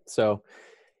 Okay. So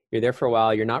you're there for a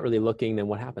while, you're not really looking, then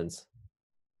what happens?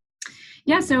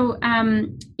 Yeah. So,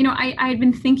 I'd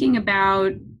been thinking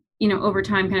about, over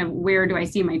time, kind of where do I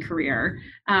see my career?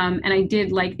 And I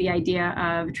did like the idea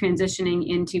of transitioning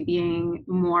into being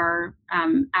more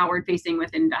outward facing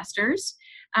with investors.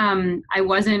 I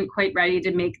wasn't quite ready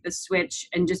to make the switch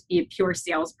and just be a pure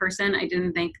salesperson. I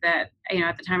didn't think that,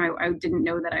 at the time I didn't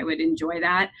know that I would enjoy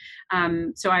that.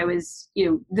 So I was,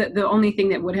 the only thing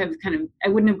that would have I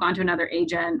wouldn't have gone to another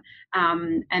agent.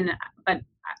 But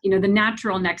the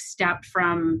natural next step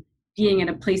from being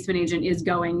a placement agent is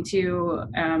going to,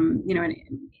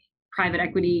 an private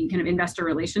equity kind of investor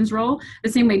relations role, the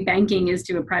same way banking is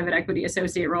to a private equity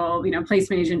associate role,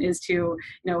 placement agent is to,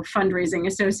 fundraising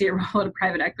associate role at a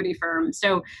private equity firm.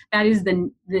 So that is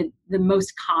the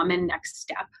most common next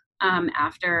step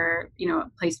after, a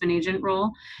placement agent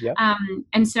role. Yep.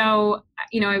 And so,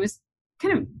 I was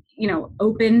kind of,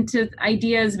 open to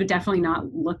ideas, but definitely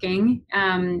not looking.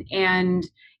 And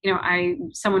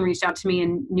someone reached out to me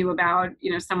and knew about,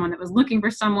 someone that was looking for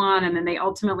someone. And then they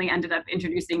ultimately ended up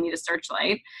introducing me to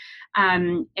Searchlight.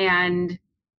 And,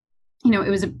 it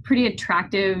was a pretty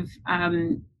attractive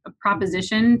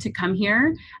proposition to come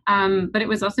here. But it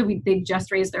was also, they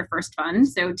just raised their first fund.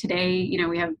 So today,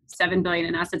 we have $7 billion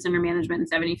in assets under management and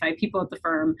 75 people at the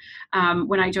firm.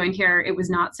 When I joined here, it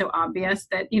was not so obvious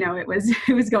that,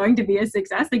 it was going to be a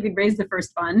success. Like we'd raised the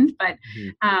first fund, but,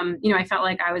 I felt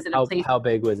like I was at a place. How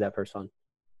big was that first fund?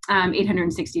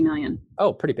 860 million.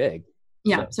 Oh, pretty big.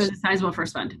 Yeah. So it's a sizable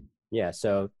first fund. Yeah.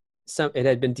 So it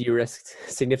had been de-risked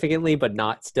significantly, but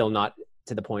still not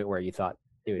to the point where you thought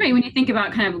Right. When you think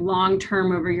about kind of long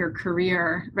term over your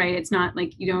career, right? It's not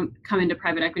like you don't come into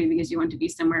private equity because you want to be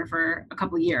somewhere for a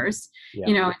couple of years. Yeah.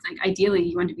 It's like ideally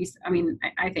you want to be,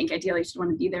 I think ideally you should want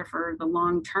to be there for the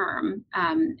long term.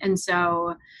 And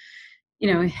so,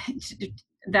 you know,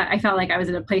 that I felt like I was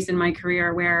at a place in my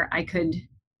career where I could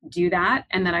do that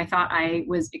and that I thought I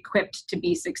was equipped to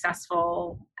be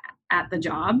successful at the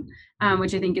job,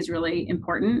 which I think is really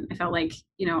important. I felt like,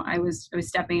 I was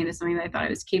stepping into something that I thought I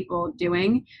was capable of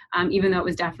doing, even though it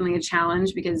was definitely a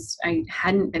challenge because I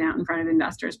hadn't been out in front of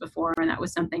investors before. And that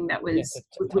was something that was.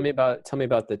 Yeah, tell me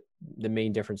about the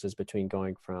main differences between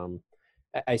going from,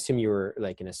 I assume you were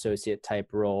like an associate type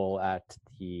role at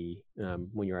the,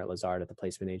 when you were at Lazard at the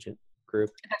placement agent group.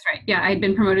 That's right. Yeah. I'd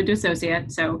been promoted to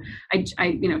associate. So I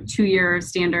 2-year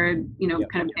standard,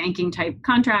 kind of banking type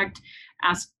contract. They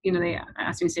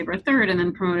asked me to stay for a third and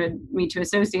then promoted me to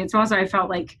associate. So also I felt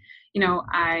like,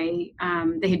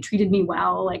 they had treated me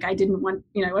well. Like I didn't want,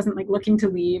 I wasn't like looking to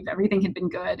leave. Everything had been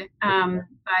good.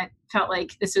 But felt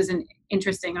like this was an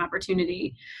interesting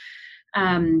opportunity,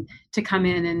 to come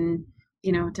in and,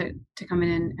 to come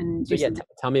in and do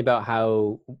tell me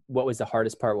about what was the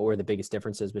hardest part? What were the biggest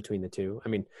differences between the two? I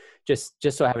mean, just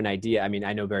so I have an idea. I mean,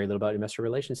 I know very little about investor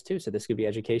relations too, so this could be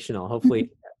educational. Hopefully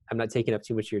I'm not taking up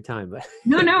too much of your time, but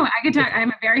no, I could talk.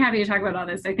 I'm very happy to talk about all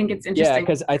this. I think it's interesting. Yeah,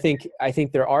 because I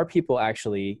think there are people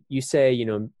actually, you say,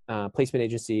 placement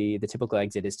agency, the typical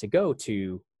exit is to go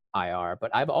to IR,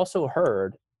 but I've also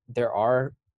heard there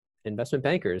are investment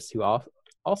bankers who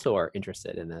also are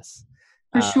interested in this.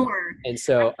 For sure. And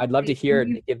so I'd love to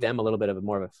give them a little bit of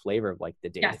more of a flavor of like the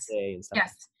day-to-day and stuff.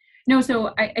 Yes. No,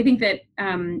 so I think that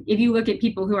if you look at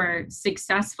people who are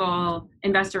successful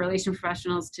investor relation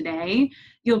professionals today,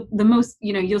 you'll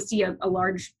see a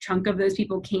large chunk of those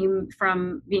people came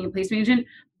from being a placement agent,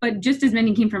 but just as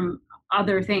many came from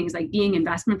other things like being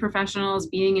investment professionals,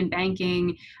 being in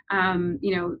banking.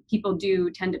 People do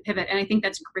tend to pivot. And I think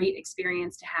that's a great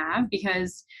experience to have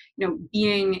because,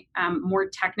 being more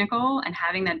technical and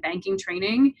having that banking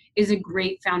training is a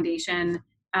great foundation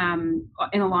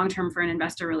in the long term for an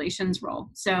investor relations role.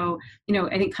 So,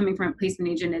 I think coming from a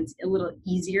placement agent, it's a little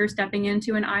easier stepping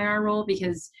into an IR role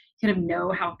because you kind of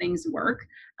know how things work.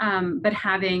 But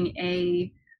having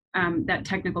that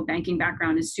technical banking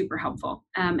background is super helpful.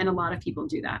 And a lot of people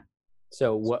do that.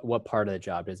 So what part of the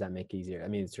job does that make easier? I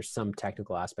mean, is there some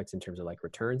technical aspects in terms of like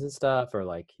returns and stuff or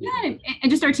like? Yeah, and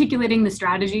just articulating the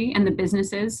strategy and the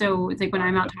businesses. So it's like when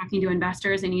I'm out talking to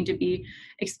investors, I need to be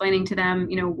explaining to them,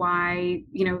 why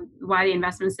the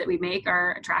investments that we make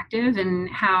are attractive and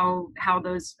how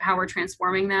we're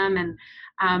transforming them. And,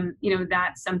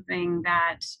 that's something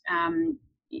that,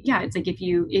 it's like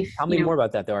if tell me more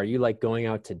about that though. Are you like going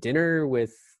out to dinner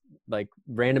with like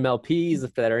random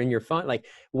LPs that are in your fund? Like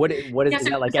what is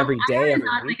that like every day? It's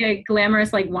not like a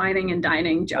glamorous like wining and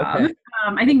dining job. Okay.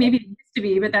 I think maybe it used to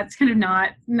be, but that's kind of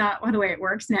not the way it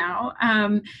works now.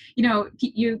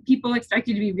 People expect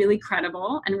you to be really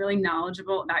credible and really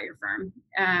knowledgeable about your firm,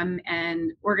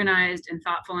 and organized and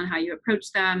thoughtful in how you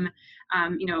approach them.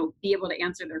 Be able to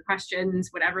answer their questions,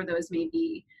 whatever those may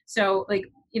be. So like,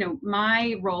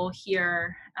 my role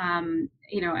here, and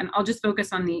I'll just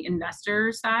focus on the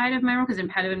investor side of my role because I'm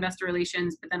head of investor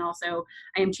relations, but then also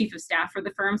I am chief of staff for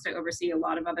the firm. So I oversee a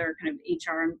lot of other kind of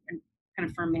HR and kind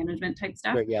of firm management type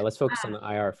stuff. Great. Yeah, let's focus on the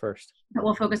IR first. But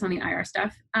we'll focus on the IR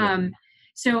stuff.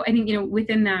 So I think,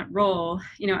 within that role,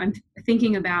 I'm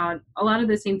thinking about a lot of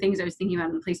the same things I was thinking about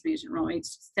in the placement agent role.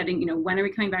 It's setting, when are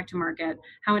we coming back to market?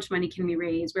 How much money can we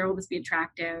raise? Where will this be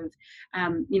attractive?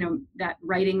 That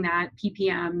writing that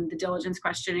PPM, the diligence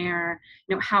questionnaire,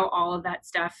 how all of that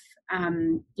stuff,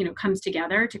 comes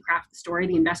together to craft the story.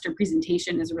 The investor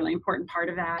presentation is a really important part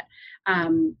of that.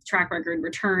 Track record,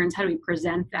 returns, how do we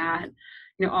present that?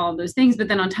 All of those things. But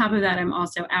then on top of that, I'm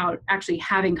also out actually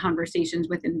having conversations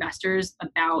with investors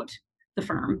about the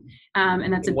firm.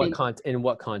 And that's in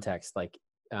what context? Like,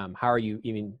 how are you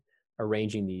even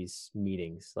arranging these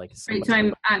meetings? Like, right, so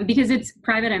I'm because it's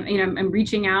private. I'm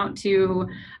reaching out to,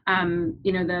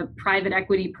 the private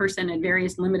equity person at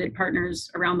various limited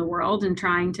partners around the world and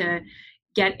trying to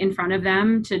get in front of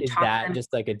them to talk to them. Is that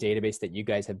just like a database that you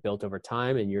guys have built over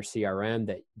time in your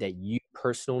CRM that you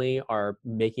personally are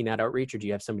making that outreach, or do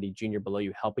you have somebody junior below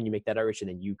you helping you make that outreach and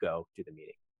then you go do the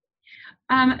meeting?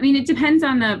 It depends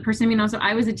on the person. Also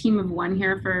I was a team of one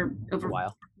here for over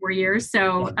 4 years.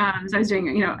 So, so I was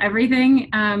doing, everything.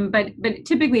 But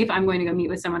typically if I'm going to go meet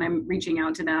with someone, I'm reaching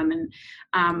out to them.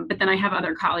 And, but then I have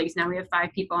other colleagues now. We have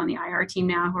 5 people on the IR team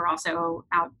now who are also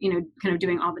out, kind of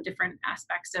doing all the different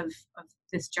aspects of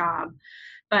this job.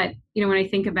 But, when I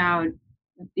think about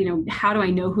how do I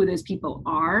know who those people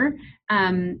are?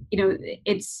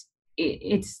 That's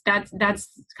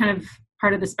kind of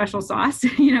part of the special sauce,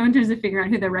 in terms of figuring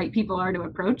out who the right people are to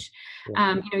approach.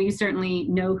 You certainly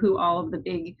know who all of the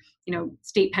big,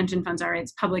 state pension funds are.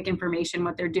 It's public information,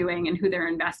 what they're doing and who they're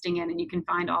investing in, and you can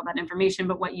find all that information.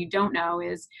 But what you don't know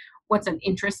is what's of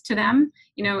interest to them,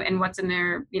 and what's in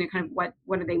their, kind of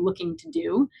what are they looking to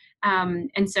do.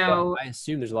 And so well, I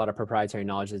assume there's a lot of proprietary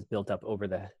knowledge that's built up over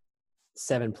the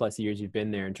 7+ years you've been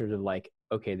there in terms of like,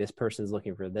 okay, this person's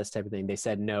looking for this type of thing. They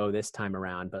said no this time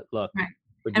around, but look. Right.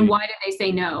 And why did they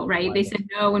say no, right? They said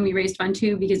no when we raised Fund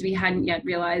 2 because we hadn't yet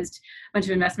realized a bunch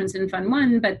of investments in Fund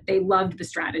 1, but they loved the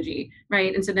strategy,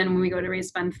 right? And so then when we go to raise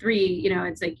Fund 3,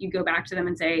 it's like you go back to them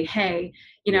and say, hey,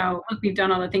 look, we've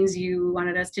done all the things you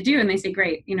wanted us to do. And they say,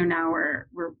 great, now we're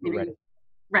ready.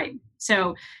 Right.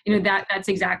 So, that's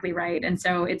exactly right. And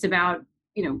so it's about,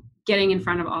 getting in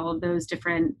front of all of those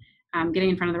different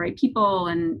getting in front of the right people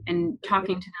and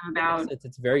talking to them about.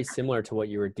 It's very similar to what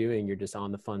you were doing. You're just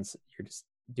on the funds. You're just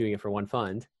doing it for one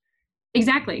fund.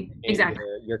 Exactly.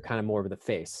 You're kind of more of the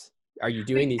face. Are you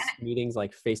doing these meetings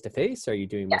like face to face? Or are you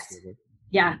doing yes.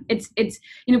 Yeah, it's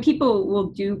people will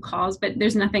do calls, but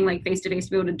there's nothing like face to face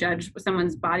to be able to judge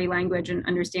someone's body language and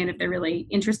understand if they're really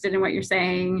interested in what you're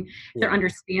saying, they're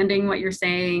understanding what you're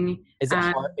saying. Is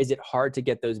it hard to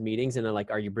get those meetings? And then, like,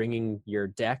 are you bringing your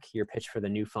deck, your pitch for the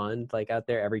new fund, like out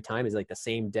there every time? Is it like the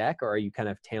same deck, or are you kind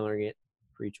of tailoring it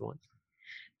for each one?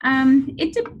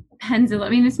 It depends a lot. I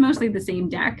mean, it's mostly the same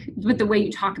deck, but the way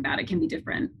you talk about it can be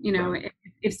different.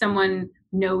 If someone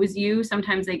knows you,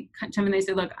 sometimes they come and they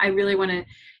say, look, I really want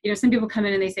to, some people come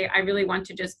in and they say, I really want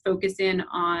to just focus in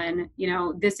on,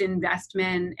 this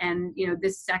investment and,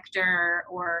 this sector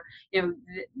or,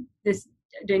 this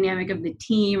dynamic of the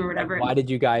team or whatever. Why did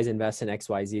you guys invest in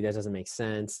XYZ? That doesn't make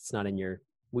sense. It's not in your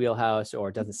wheelhouse, or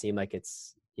it doesn't seem like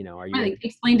it's, are you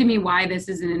explain to me why this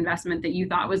is an investment that you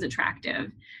thought was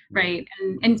attractive, right?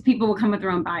 And people will come with their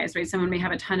own bias, right? Someone may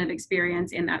have a ton of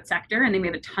experience in that sector and they may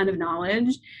have a ton of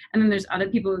knowledge. And then there's other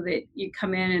people that you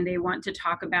come in and they want to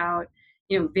talk about,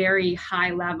 very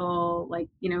high level, like,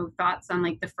 thoughts on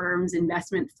like the firm's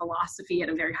investment philosophy at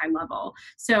a very high level.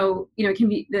 So, it can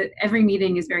be that every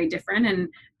meeting is very different. And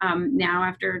now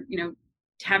after,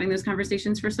 having those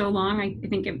conversations for so long, I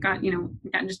think I've got,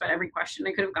 gotten just about every question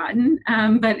I could have gotten.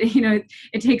 But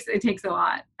it takes a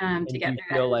lot to get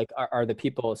there. Feel like are the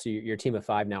people, so your team of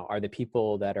 5 now, are the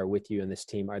people that are with you in this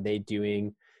team, are they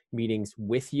doing meetings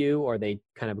with you, or are they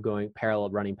kind of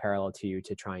running parallel to you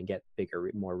to try and get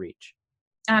bigger, more reach?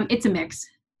 It's a mix.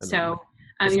 So,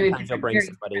 sometimes you'll bring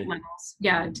somebody.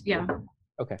 Yeah.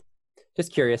 Okay.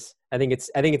 Just curious. I think it's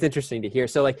interesting to hear.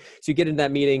 So you get into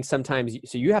that meeting sometimes,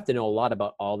 so you have to know a lot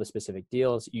about all the specific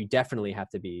deals. You definitely have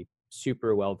to be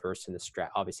super well versed in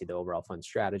obviously the overall fund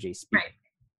strategy.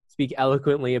 Speak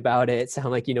eloquently about it.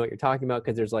 Sound like you know what you're talking about,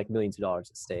 because there's like millions of dollars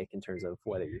at stake in terms of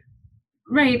whether you.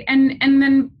 Right. And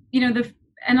then,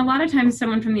 and a lot of times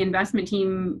someone from the investment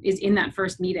team is in that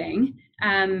first meeting.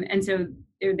 And so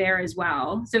they're there as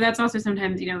well. So that's also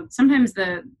sometimes, sometimes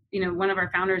one of our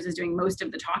founders is doing most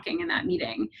of the talking in that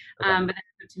meeting. Okay. But then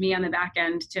it's up to me on the back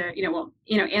end to,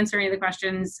 answer any of the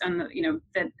questions on the,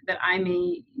 that I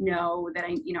may know that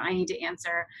I need to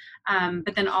answer.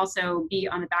 But then also be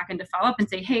on the back end to follow up and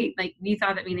say, hey, like, we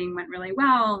thought that meeting went really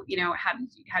well. How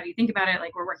do you think about it?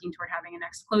 Like, we're working toward having a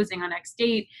next closing on X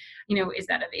date. Is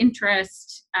that of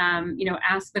interest?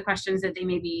 Ask the questions that they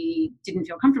maybe didn't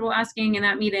feel comfortable asking in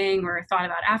that meeting or thought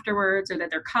about afterwards, or that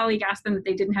their colleague asked them that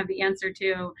they didn't have the answer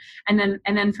to. And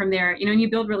then from there, and you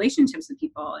build relationships with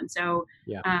people. And so,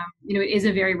 it is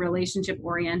a very relationship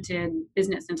oriented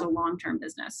business, and it's a long-term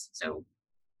business. So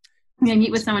I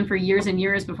meet with someone for years and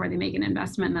years before they make an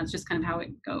investment. And that's just kind of how it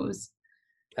goes.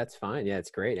 That's fine. Yeah,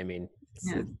 it's great. I mean,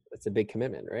 it's a big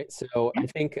commitment, right? So I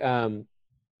think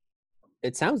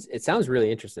it sounds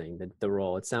really interesting, the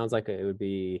role. It sounds like it would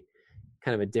be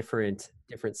kind of a different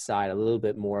side, a little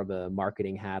bit more of a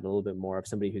marketing hat, a little bit more of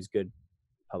somebody who's good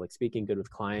public speaking, good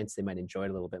with clients. They might enjoy it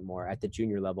a little bit more at the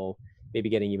junior level, maybe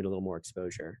getting even a little more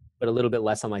exposure, but a little bit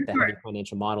less on like the heavy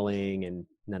financial modeling and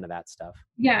none of that stuff.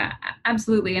 Yeah,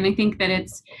 absolutely. And I think that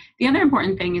it's the other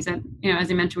important thing is that,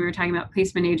 as I mentioned, we were talking about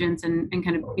placement agents and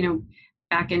kind of,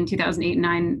 back in 2008 and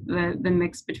 9, the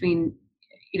mix between,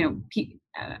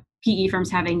 PE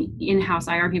firms having in-house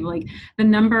IR people, like the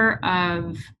number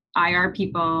of IR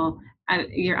people at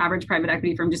your average private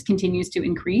equity firm just continues to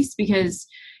increase because,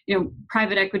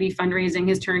 private equity fundraising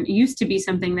it used to be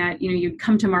something that, you'd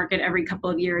come to market every couple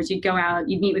of years, you'd go out,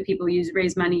 you'd meet with people, you'd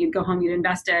raise money, you'd go home, you'd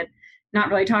invest it, not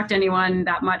really talk to anyone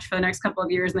that much for the next couple of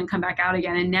years and then come back out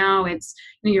again. And now it's,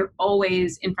 you're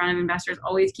always in front of investors,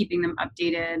 always keeping them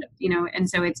updated, and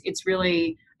so it's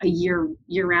really a year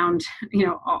round,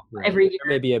 Right. every year.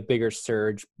 There may be a bigger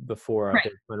surge before a Right.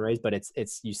 big fundraise, but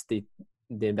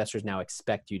the investors now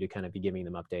expect you to kind of be giving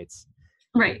them updates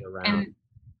Right. around. And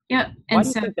yeah. Why And do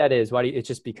you so think that is? It's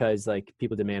just because like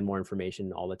people demand more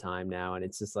information all the time now, and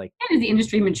it's just like, as the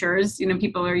industry matures,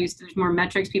 people are used to, there's more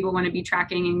metrics people want to be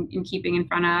tracking and keeping in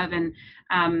front of. And,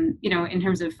 in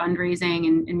terms of fundraising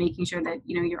and making sure that,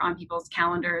 you're on people's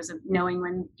calendars of knowing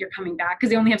when you're coming back, because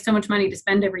they only have so much money to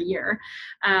spend every year.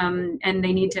 And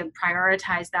they need to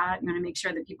prioritize that and make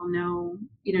sure that people know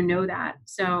that.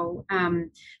 So,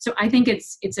 so I think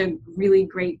it's a really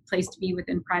great place to be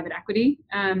within private equity.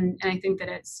 And I think that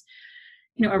it's,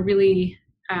 a really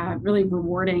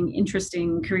rewarding,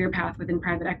 interesting career path within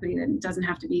private equity that doesn't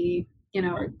have to be,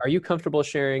 Are you comfortable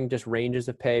sharing just ranges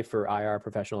of pay for IR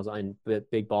professionals on the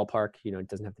big ballpark? It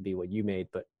doesn't have to be what you made,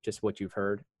 but just what you've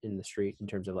heard in the street in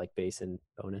terms of like base and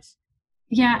bonus.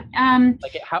 Yeah.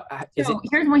 Like how is So it?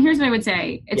 here's what I would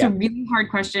say. It's Yeah. a really hard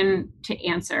question to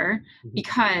answer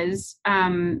because,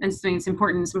 and something that's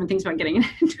important, some of the things about getting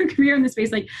into a career in this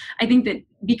space, like I think that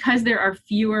because there are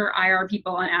fewer IR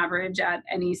people on average at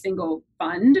any single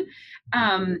fund,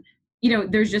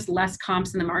 there's just less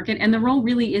comps in the market, and the role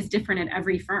really is different at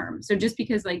every firm. So just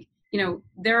because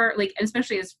there are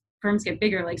especially as firms get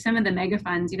bigger, like some of the mega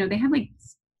funds, they have like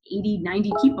 80,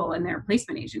 90 people in their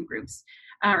placement agent groups.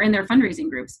 Or in their fundraising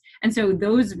groups. And so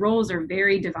those roles are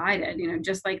very divided,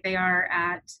 just like they are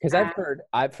at.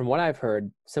 Because from what I've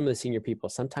heard, some of the senior people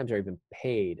sometimes are even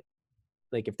paid.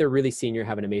 Like if they're really senior,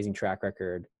 have an amazing track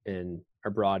record and are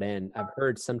brought in, I've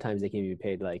heard sometimes they can be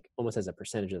paid like almost as a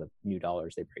percentage of the new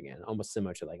dollars they bring in, almost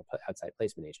similar to like an outside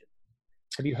placement agent.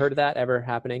 Have you heard of that ever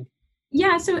happening?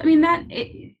 Yeah. So, that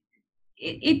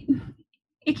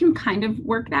it can kind of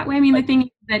work that way. The thing is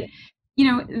that,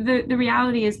 the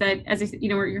reality is that, as I said,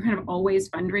 you're kind of always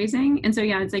fundraising. And so,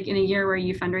 yeah, it's like in a year where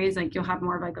you fundraise, like you'll have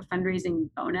more of like a fundraising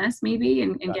bonus maybe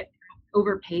and get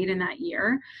overpaid in that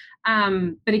year.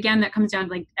 But again, that comes down to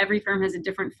like every firm has a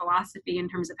different philosophy in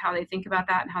terms of how they think about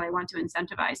that and how they want to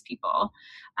incentivize people.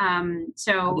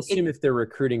 So I assume if they're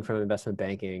recruiting from investment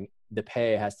banking, the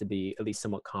pay has to be at least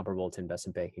somewhat comparable to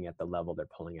investment banking at the level they're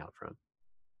pulling out from.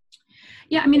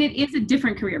 Yeah, it is a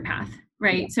different career path,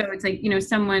 right? Yeah. So it's like,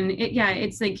 it's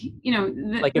like,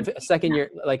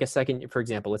 like if for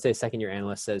example, let's say a second year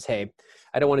analyst says, hey,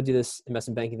 I don't want to do this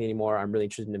investment banking anymore. I'm really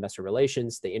interested in investor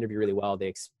relations. They interview really well.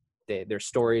 Their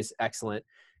story is excellent.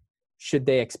 Should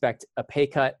they expect a pay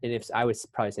cut? And if I would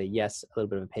probably say yes, a little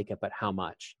bit of a pay cut, but how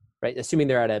much, right? Assuming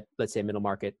they're at let's say a middle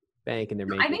market bank and they're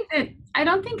making. I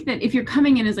don't think that if you're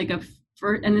coming in as like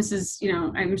and this is,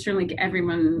 I'm sure like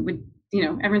everyone would,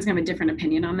 everyone's gonna have a different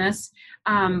opinion on this.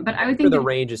 But I would think the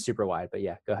range is super wide, but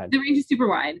yeah, go ahead. The range is super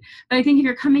wide. But I think if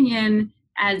you're coming in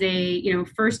as a,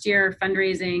 first year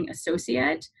fundraising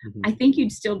associate, I think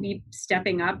you'd still be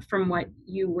stepping up from what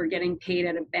you were getting paid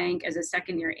at a bank as a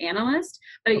second year analyst,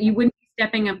 but you wouldn't be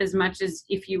stepping up as much as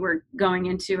if you were going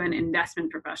into an investment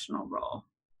professional role.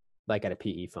 Like at a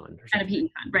PE fund or something. At a PE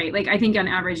fund, right. Like I think on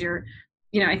average you're,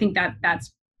 I think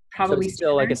that's probably so it's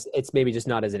still standard. Like it's maybe just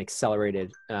not as an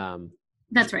accelerated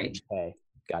that's right. Okay,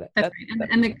 got it. That's right.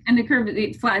 And the curve,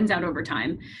 it flattens out over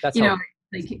time. That's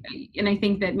and I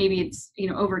think that maybe it's,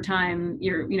 over time,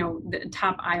 the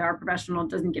top IR professional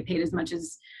doesn't get paid as much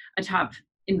as a top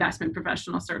investment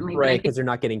professional, certainly. Right, because they're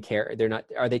not getting care. They're not.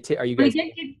 Are they? Are you guys?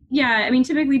 Yeah,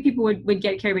 typically people would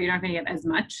get care, but you're not going to get as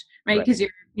much, right? Because you're,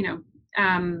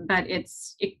 but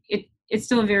it's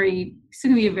still going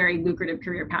to be a very lucrative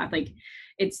career path. Like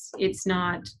it's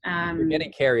not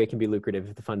getting carry. It can be lucrative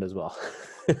if the fund does well.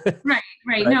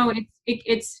 right. No,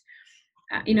 it's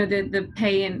the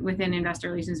pay within investor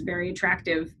relations is very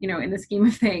attractive, in the scheme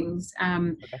of things.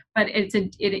 But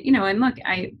and look,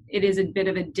 it is a bit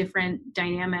of a different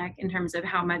dynamic in terms of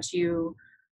how much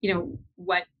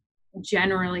what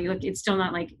generally, look, it's still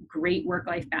not like great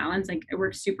work-life balance. Like I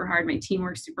work super hard, my team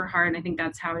works super hard, and I think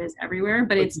that's how it is everywhere.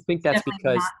 But it's, I think that's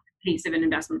because not the pace of an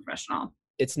investment professional.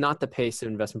 It's not the pace of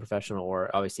an investment professional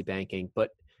or obviously banking, but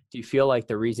do you feel like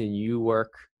the reason you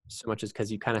work so much is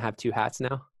because you kind of have two hats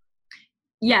now?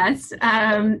 Yes.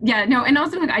 Yeah, no. And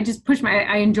also I just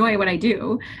I enjoy what I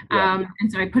do. And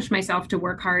so I push myself to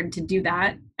work hard to do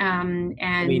that. And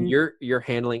you're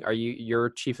handling,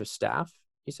 you're chief of staff,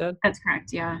 you said? That's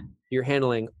correct. Yeah. You're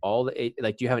handling all do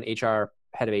you have an HR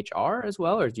head of HR as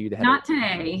well, or do you the head of? Not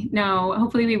today. No,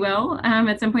 hopefully we will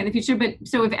at some point in the future. But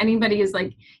so if anybody is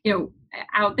like,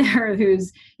 out there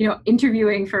who's,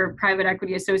 interviewing for private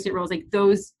equity associate roles, like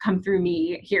those come through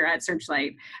me here at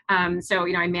Searchlight. So,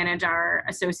 I manage our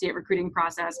associate recruiting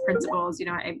process principles.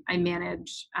 I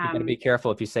manage. You gotta be careful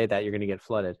if you say that, you're going to get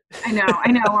flooded. I know.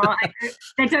 Well,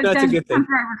 that does That's a good thing. come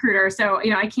through a recruiter. So,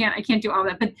 I can't do all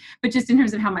that, but just in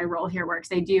terms of how my role here works,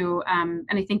 I do. And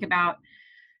I think about,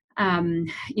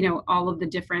 all of the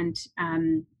different,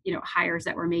 hires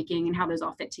that we're making and how those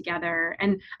all fit together.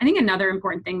 And I think another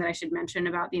important thing that I should mention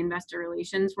about the investor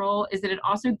relations role is that it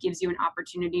also gives you an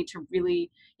opportunity to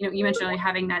really, you mentioned like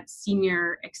having that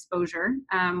senior exposure,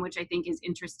 which I think is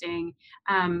interesting.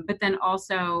 But then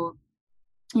also,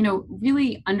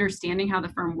 really understanding how the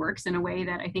firm works in a way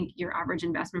that I think your average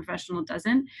investment professional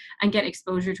doesn't, and get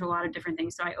exposure to a lot of different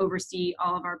things. So I oversee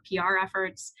all of our PR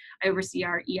efforts. I oversee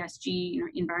our ESG,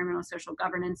 environmental social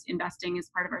governance investing as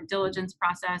part of our diligence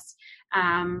process.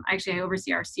 I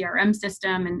oversee our CRM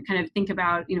system and kind of think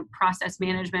about, process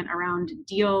management around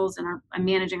deals, and I'm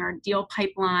managing our deal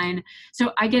pipeline.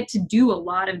 So I get to do a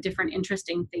lot of different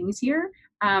interesting things here.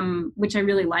 Which I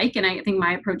really like. And I think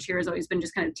my approach here has always been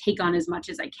just kind of take on as much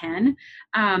as I can.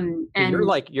 And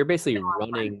you're basically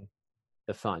running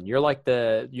the fund. You're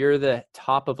the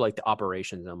top of like the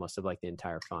operations almost of like the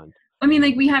entire fund. I mean,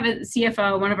 like we have a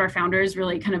CFO, one of our founders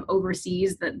really kind of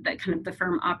oversees that kind of the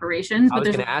firm operations. I was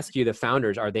going to ask you, the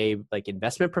founders, are they like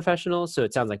investment professionals? So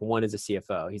it sounds like one is a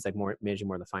CFO. He's like managing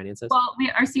more of the finances. Well,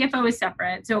 our CFO is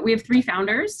separate. So we have 3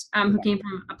 founders who came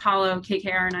from Apollo,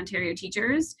 KKR, and Ontario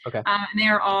Teachers. Okay. And they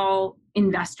are all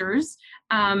investors.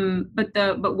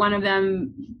 But one of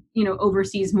them,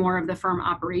 oversees more of the firm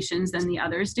operations than the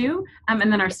others do. And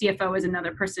then our CFO is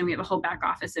another person. We have a whole back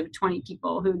office of 20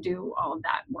 people who do all of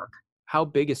that work. How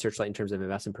big is Searchlight in terms of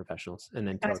investment professionals? And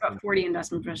then that's about 40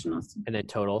 investment professionals. And then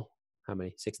total, how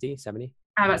many? 60, 70?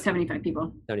 About 75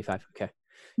 people. 75. Okay.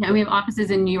 Yeah, we have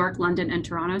offices in New York, London, and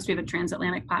Toronto. So we have a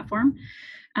transatlantic platform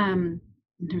in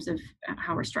terms of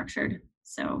how we're structured.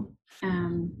 So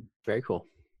very cool.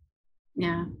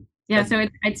 Yeah. So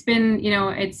it's been,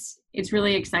 it's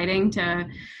really exciting to.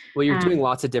 Well, you're doing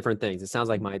lots of different things. It sounds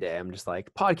like my day. I'm just like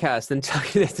podcast and telling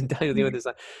you this and telling you this.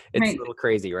 It's right. A little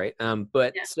crazy, right?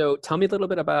 So tell me a little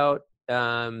bit about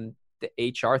the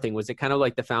HR thing. Was it kind of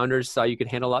like the founders saw you could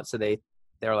handle a lot, so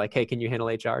they're like, hey, can you handle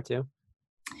HR too?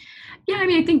 Yeah, I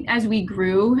mean, I think as we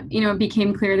grew, it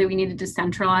became clear that we needed to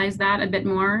centralize that a bit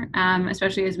more,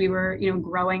 especially as we were,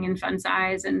 growing in fund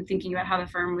size and thinking about how the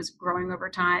firm was growing over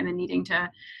time and needing to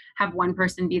have one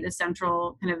person be the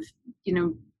central kind of,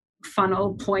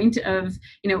 funnel point of,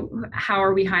 how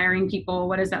are we hiring people?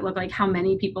 What does that look like? How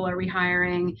many people are we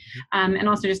hiring? And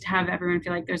also just to have everyone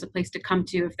feel like there's a place to come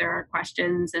to if there are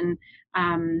questions. And,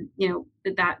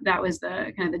 that was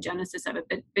the kind of the genesis of it.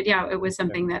 But yeah, it was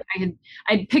something that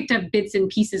I'd picked up bits and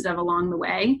pieces of along the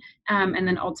way. And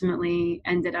then ultimately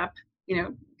ended up,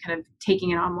 kind of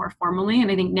taking it on more formally. And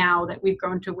I think now that we've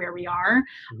grown to where we are,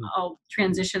 I'll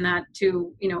transition that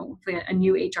to, a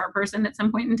new HR person at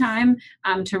some point in time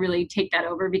to really take that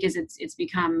over, because it's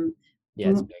become,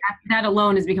 that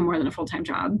alone has become more than a full-time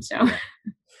job. So.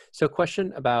 So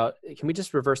question about, can we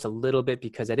just reverse a little bit,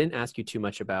 because I didn't ask you too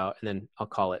much about, and then I'll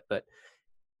call it, but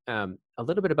a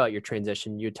little bit about your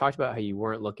transition. You talked about how you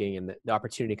weren't looking, and the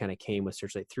opportunity kind of came with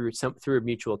Searchlight through a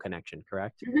mutual connection,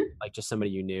 correct? Mm-hmm. Like just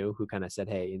somebody you knew who kind of said,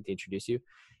 hey, to introduce you.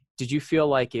 Did you feel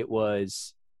like it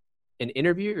was an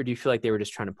interview, or do you feel like they were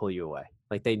just trying to pull you away?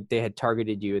 Like they had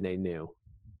targeted you and they knew?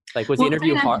 Like was the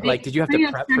interview hard? Like did you have to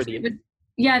prep for the interview?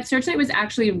 Yeah, Searchlight was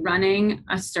actually running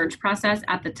a search process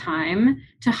at the time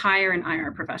to hire an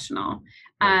IR professional.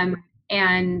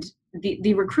 And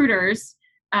the recruiters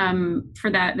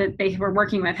for that they were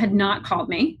working with had not called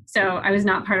me. So I was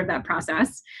not part of that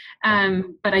process.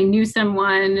 But I knew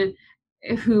someone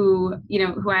who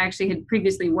I actually had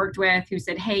previously worked with, who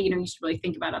said, hey, you should really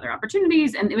think about other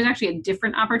opportunities. And it was actually a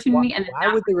different opportunity.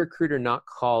 Why would the recruiter not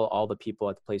call all the people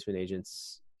at the placement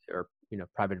agents or,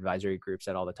 private advisory groups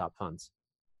at all the top funds?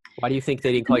 Why do you think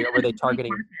they didn't call you? Were they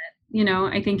targeting?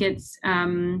 I think it's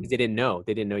they didn't know.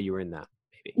 They didn't know you were in that.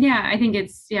 Maybe. Yeah, I think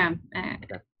it's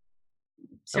okay.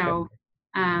 So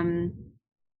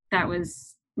that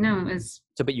was it was.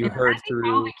 So, but you heard through.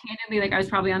 Probably candidly, I was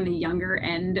probably on the younger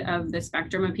end of the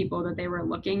spectrum of people that they were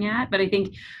looking at. But I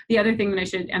think the other thing that I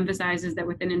should emphasize is that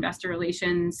within investor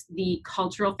relations, the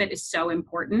cultural fit is so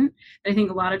important. I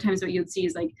think a lot of times what you'd see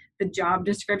is like the job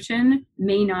description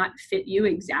may not fit you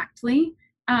exactly.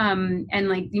 And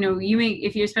you may,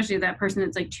 if you're especially that person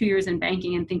that's like 2 years in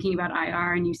banking and thinking about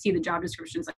IR, and you see the job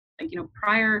descriptions like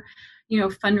prior,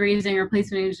 fundraising or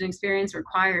placement agent experience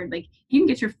required. Like you can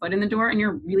get your foot in the door and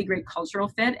you're a really great cultural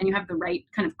fit and you have the right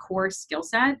kind of core skill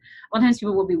set. A lot of times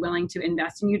people will be willing to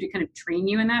invest in you to kind of train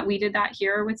you in that. We did that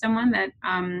here with someone that,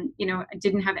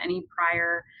 didn't have any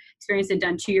prior experience, had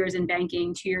done 2 years in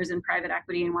banking, 2 years in private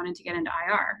equity, and wanted to get into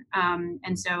IR.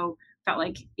 And so felt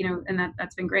like, and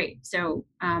that's been great. So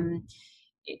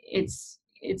it's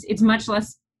much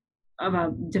less of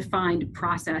a defined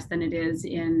process than it is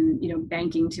in,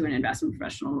 banking to an investment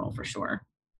professional role for sure.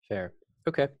 Fair.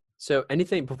 Okay. So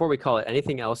anything, before we call it,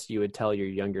 anything else you would tell your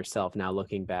younger self now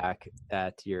looking back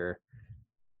at your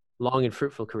long and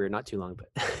fruitful career, not too long, but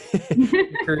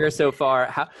career so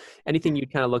far, anything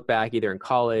you'd kind of look back either in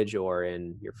college or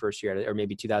in your first year or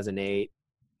maybe 2008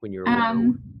 when you were I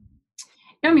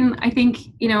think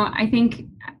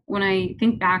when I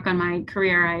think back on my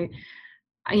career,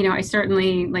 I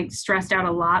certainly stressed out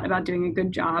a lot about doing a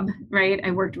good job, right?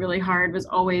 I worked really hard, was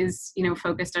always,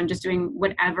 focused on just doing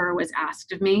whatever was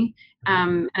asked of me.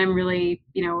 And I'm really,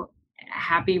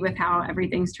 happy with how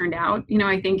everything's turned out.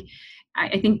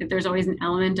 I think that there's always an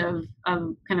element of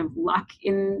kind of luck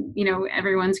in,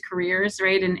 everyone's careers,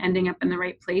 right? And ending up in the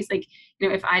right place.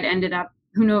 If I'd ended up,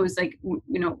 who knows,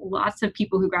 lots of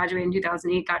people who graduated in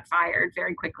 2008 got fired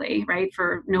very quickly, right?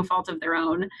 For no fault of their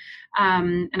own.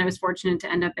 And I was fortunate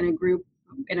to end up in a group,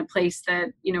 in a place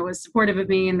that, was supportive of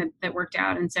me and that worked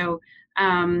out. And so,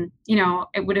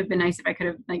 it would have been nice if I could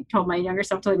have told my younger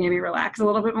self to maybe relax a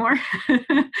little bit more.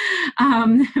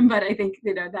 But I think,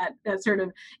 that sort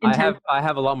of intent. I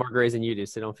have a lot more grays than you do,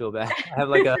 so don't feel bad. I have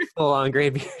a full on gray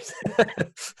beard.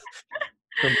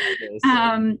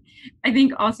 I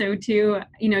think also too,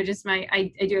 just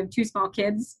I do have 2 small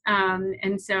kids.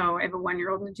 And so I have a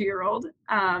 1-year-old and a 2-year-old.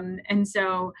 And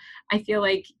so I feel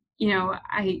like,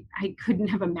 I couldn't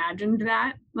have imagined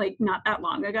that not that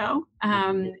long ago.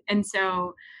 And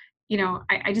so,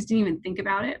 I just didn't even think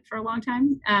about it for a long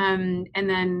time. And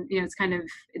then, it's kind of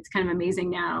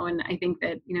amazing now. And I think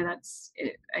that,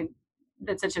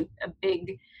 that's such a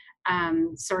big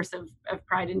source of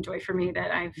pride and joy for me that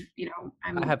I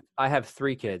have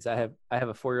 3 kids. I have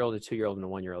a 4-year-old, a 2-year-old, and a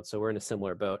 1-year-old. So we're in a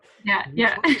similar boat.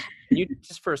 Yeah. Can you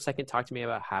just for a second talk to me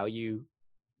about how you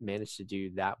managed to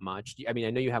do that much? I mean,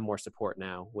 I know you have more support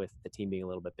now with the team being a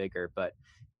little bit bigger, but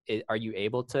are you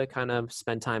able to kind of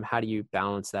spend time? How do you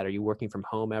balance that? Are you working from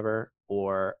home ever?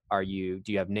 Or do you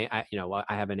have, I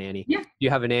have a nanny. Yeah. Do you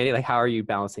have a nanny? How are you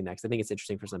balancing that? 'Cause I think it's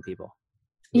interesting for some people.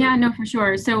 Yeah, no, for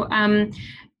sure. So,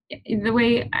 the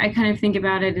way I kind of think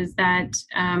about it is that,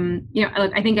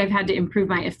 I think I've had to improve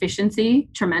my efficiency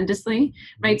tremendously,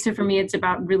 right? So for me, it's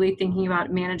about really thinking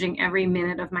about managing every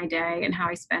minute of my day and how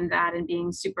I spend that and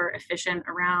being super efficient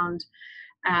around,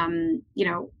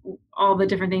 all the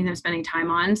different things I'm spending time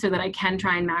on so that I can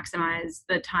try and maximize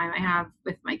the time I have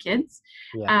with my kids.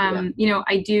 I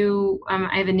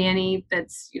have a nanny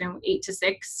that's, 8 to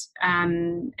 6.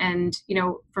 And,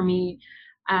 for me,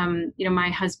 my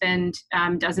husband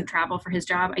doesn't travel for his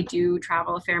job. I do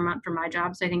travel a fair amount for my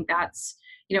job. So I think that's,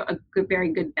 a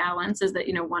very good balance is that,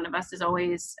 one of us is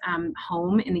always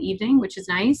home in the evening, which is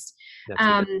nice.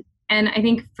 And I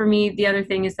think for me, the other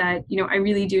thing is that, I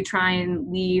really do try and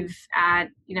leave at,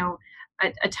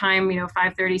 a time,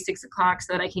 5:30, 6 o'clock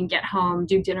so that I can get home,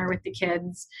 do dinner with the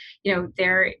kids.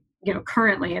 They're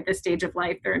currently at this stage of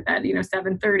life, they're at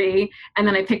 7:30, and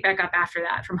then I pick back up after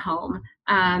that from home.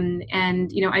 And,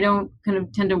 I don't kind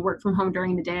of tend to work from home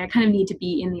during the day. I kind of need to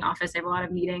be in the office. I have a lot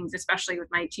of meetings, especially with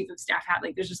my chief of staff hat.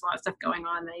 There's just a lot of stuff going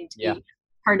on that I need to be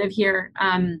part of here.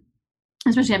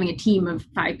 Especially having a team of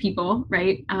 5 people,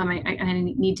 right? I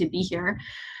need to be here.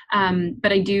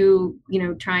 But I do,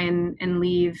 try and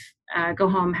leave, go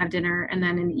home, have dinner, and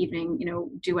then in the evening,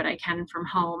 do what I can from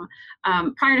home.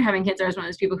 Prior to having kids, I was one of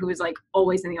those people who was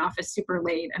always in the office super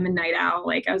late. I'm a night owl.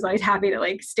 I was always happy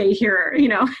to stay here,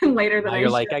 later than now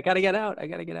you're I gotta get out.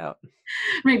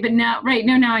 Right. But now,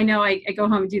 now I know I go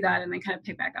home and do that and then kind of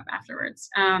pick back up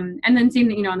afterwards. And then same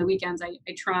thing, on the weekends, I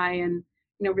try and,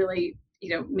 really,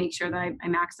 make sure that I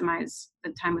maximize the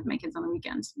time with my kids on the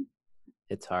weekends.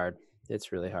 It's hard.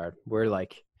 It's really hard. We're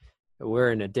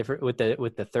in a different, with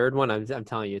the third one, I'm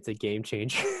telling you, it's a game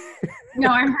changer.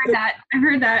 No, I've heard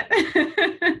that.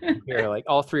 We're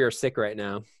all 3 are sick right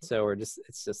now. So it's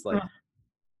just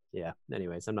yeah.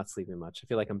 Anyways, I'm not sleeping much. I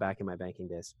feel like I'm back in my banking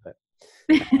days, but.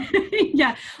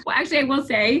 Yeah. Well, actually, I will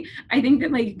say, I think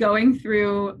that going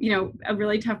through, a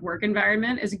really tough work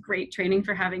environment is great training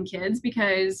for having kids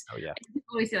because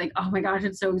always say like, oh my gosh,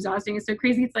 it's so exhausting. It's so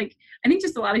crazy. It's like, I think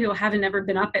just a lot of people haven't never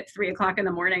been up at 3 o'clock in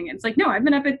the morning. And it's like, no, I've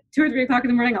been up at 2 or 3 o'clock in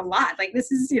the morning a lot. Like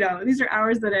this is, these are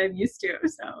hours that I'm used to.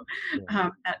 So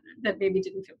that maybe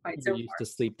didn't feel quite so You're used to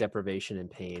sleep deprivation and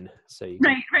pain. So you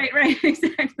right.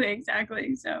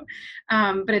 Exactly. So,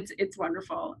 but it's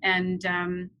wonderful.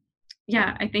 And,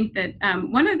 yeah, I think that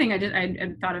one other thing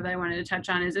I thought of that I wanted to touch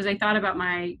on is as I thought about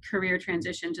my career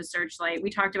transition to Searchlight, we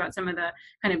talked about some of the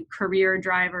kind of career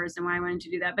drivers and why I wanted to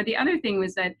do that. But the other thing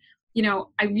was that,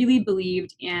 I really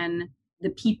believed in the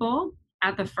people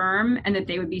at the firm and that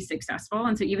they would be successful.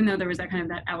 And so even though there was that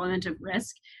element of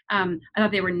risk, I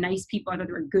thought they were nice people. I thought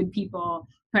they were good people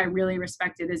who I really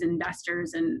respected as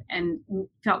investors and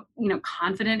felt,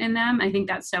 confident in them. I think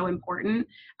that's so important,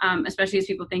 especially as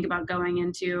people think about going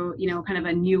into, kind of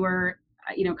a newer,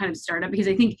 kind of startup, because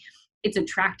I think it's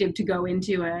attractive to go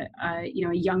into a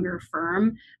younger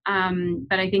firm.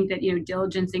 But I think that,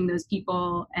 diligencing those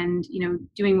people and,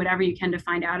 doing whatever you can to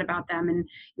find out about them and,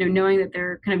 knowing that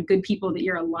they're kind of good people that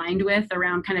you're aligned with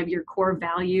around kind of your core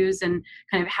values and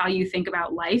kind of how you think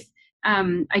about life.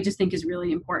 I just think is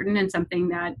really important and something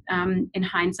that in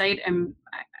hindsight,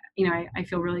 I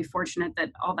feel really fortunate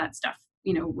that all that stuff,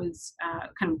 was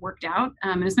kind of worked out.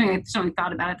 And it's something I certainly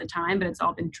thought about at the time, but it's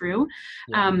all been true.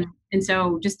 Yeah. And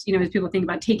so just, as people think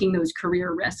about taking those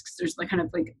career risks, there's like kind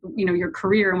of like, your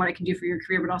career and what it can do for your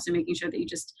career, but also making sure that you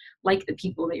just like the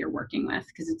people that you're working with,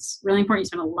 because it's really important you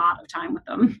spend a lot of time with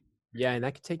them. Yeah. And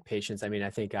that could take patience. I mean, I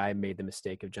think I made the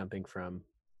mistake of jumping from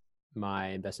my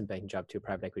investment banking job to a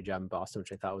private equity job in Boston,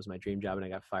 which I thought was my dream job, and I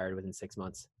got fired within 6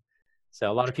 months. So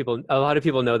a lot of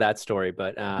people know that story,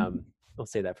 but we'll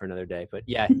say that for another day. But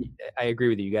yeah, I agree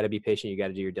with you. You got to be patient. You got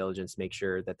to do your diligence, make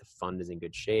sure that the fund is in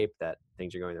good shape, that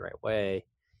things are going the right way.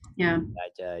 Yeah.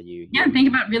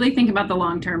 That really think about the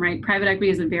long term, right? Private equity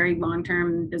is a very long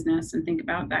term business, and think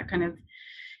about that kind of,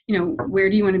 where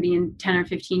do you want to be in 10 or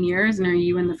 15 years, and are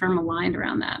you and the firm aligned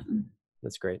around that?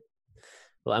 That's great.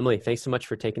 Well, Emily, thanks so much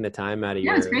for taking the time out of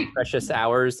your precious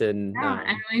hours. And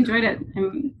I really enjoyed it.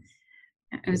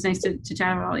 It was nice to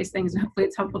chat about all these things, and hopefully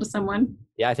it's helpful to someone.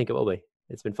 Yeah, I think it will be.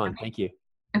 It's been fun. Okay. Thank you.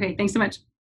 Okay, thanks so much.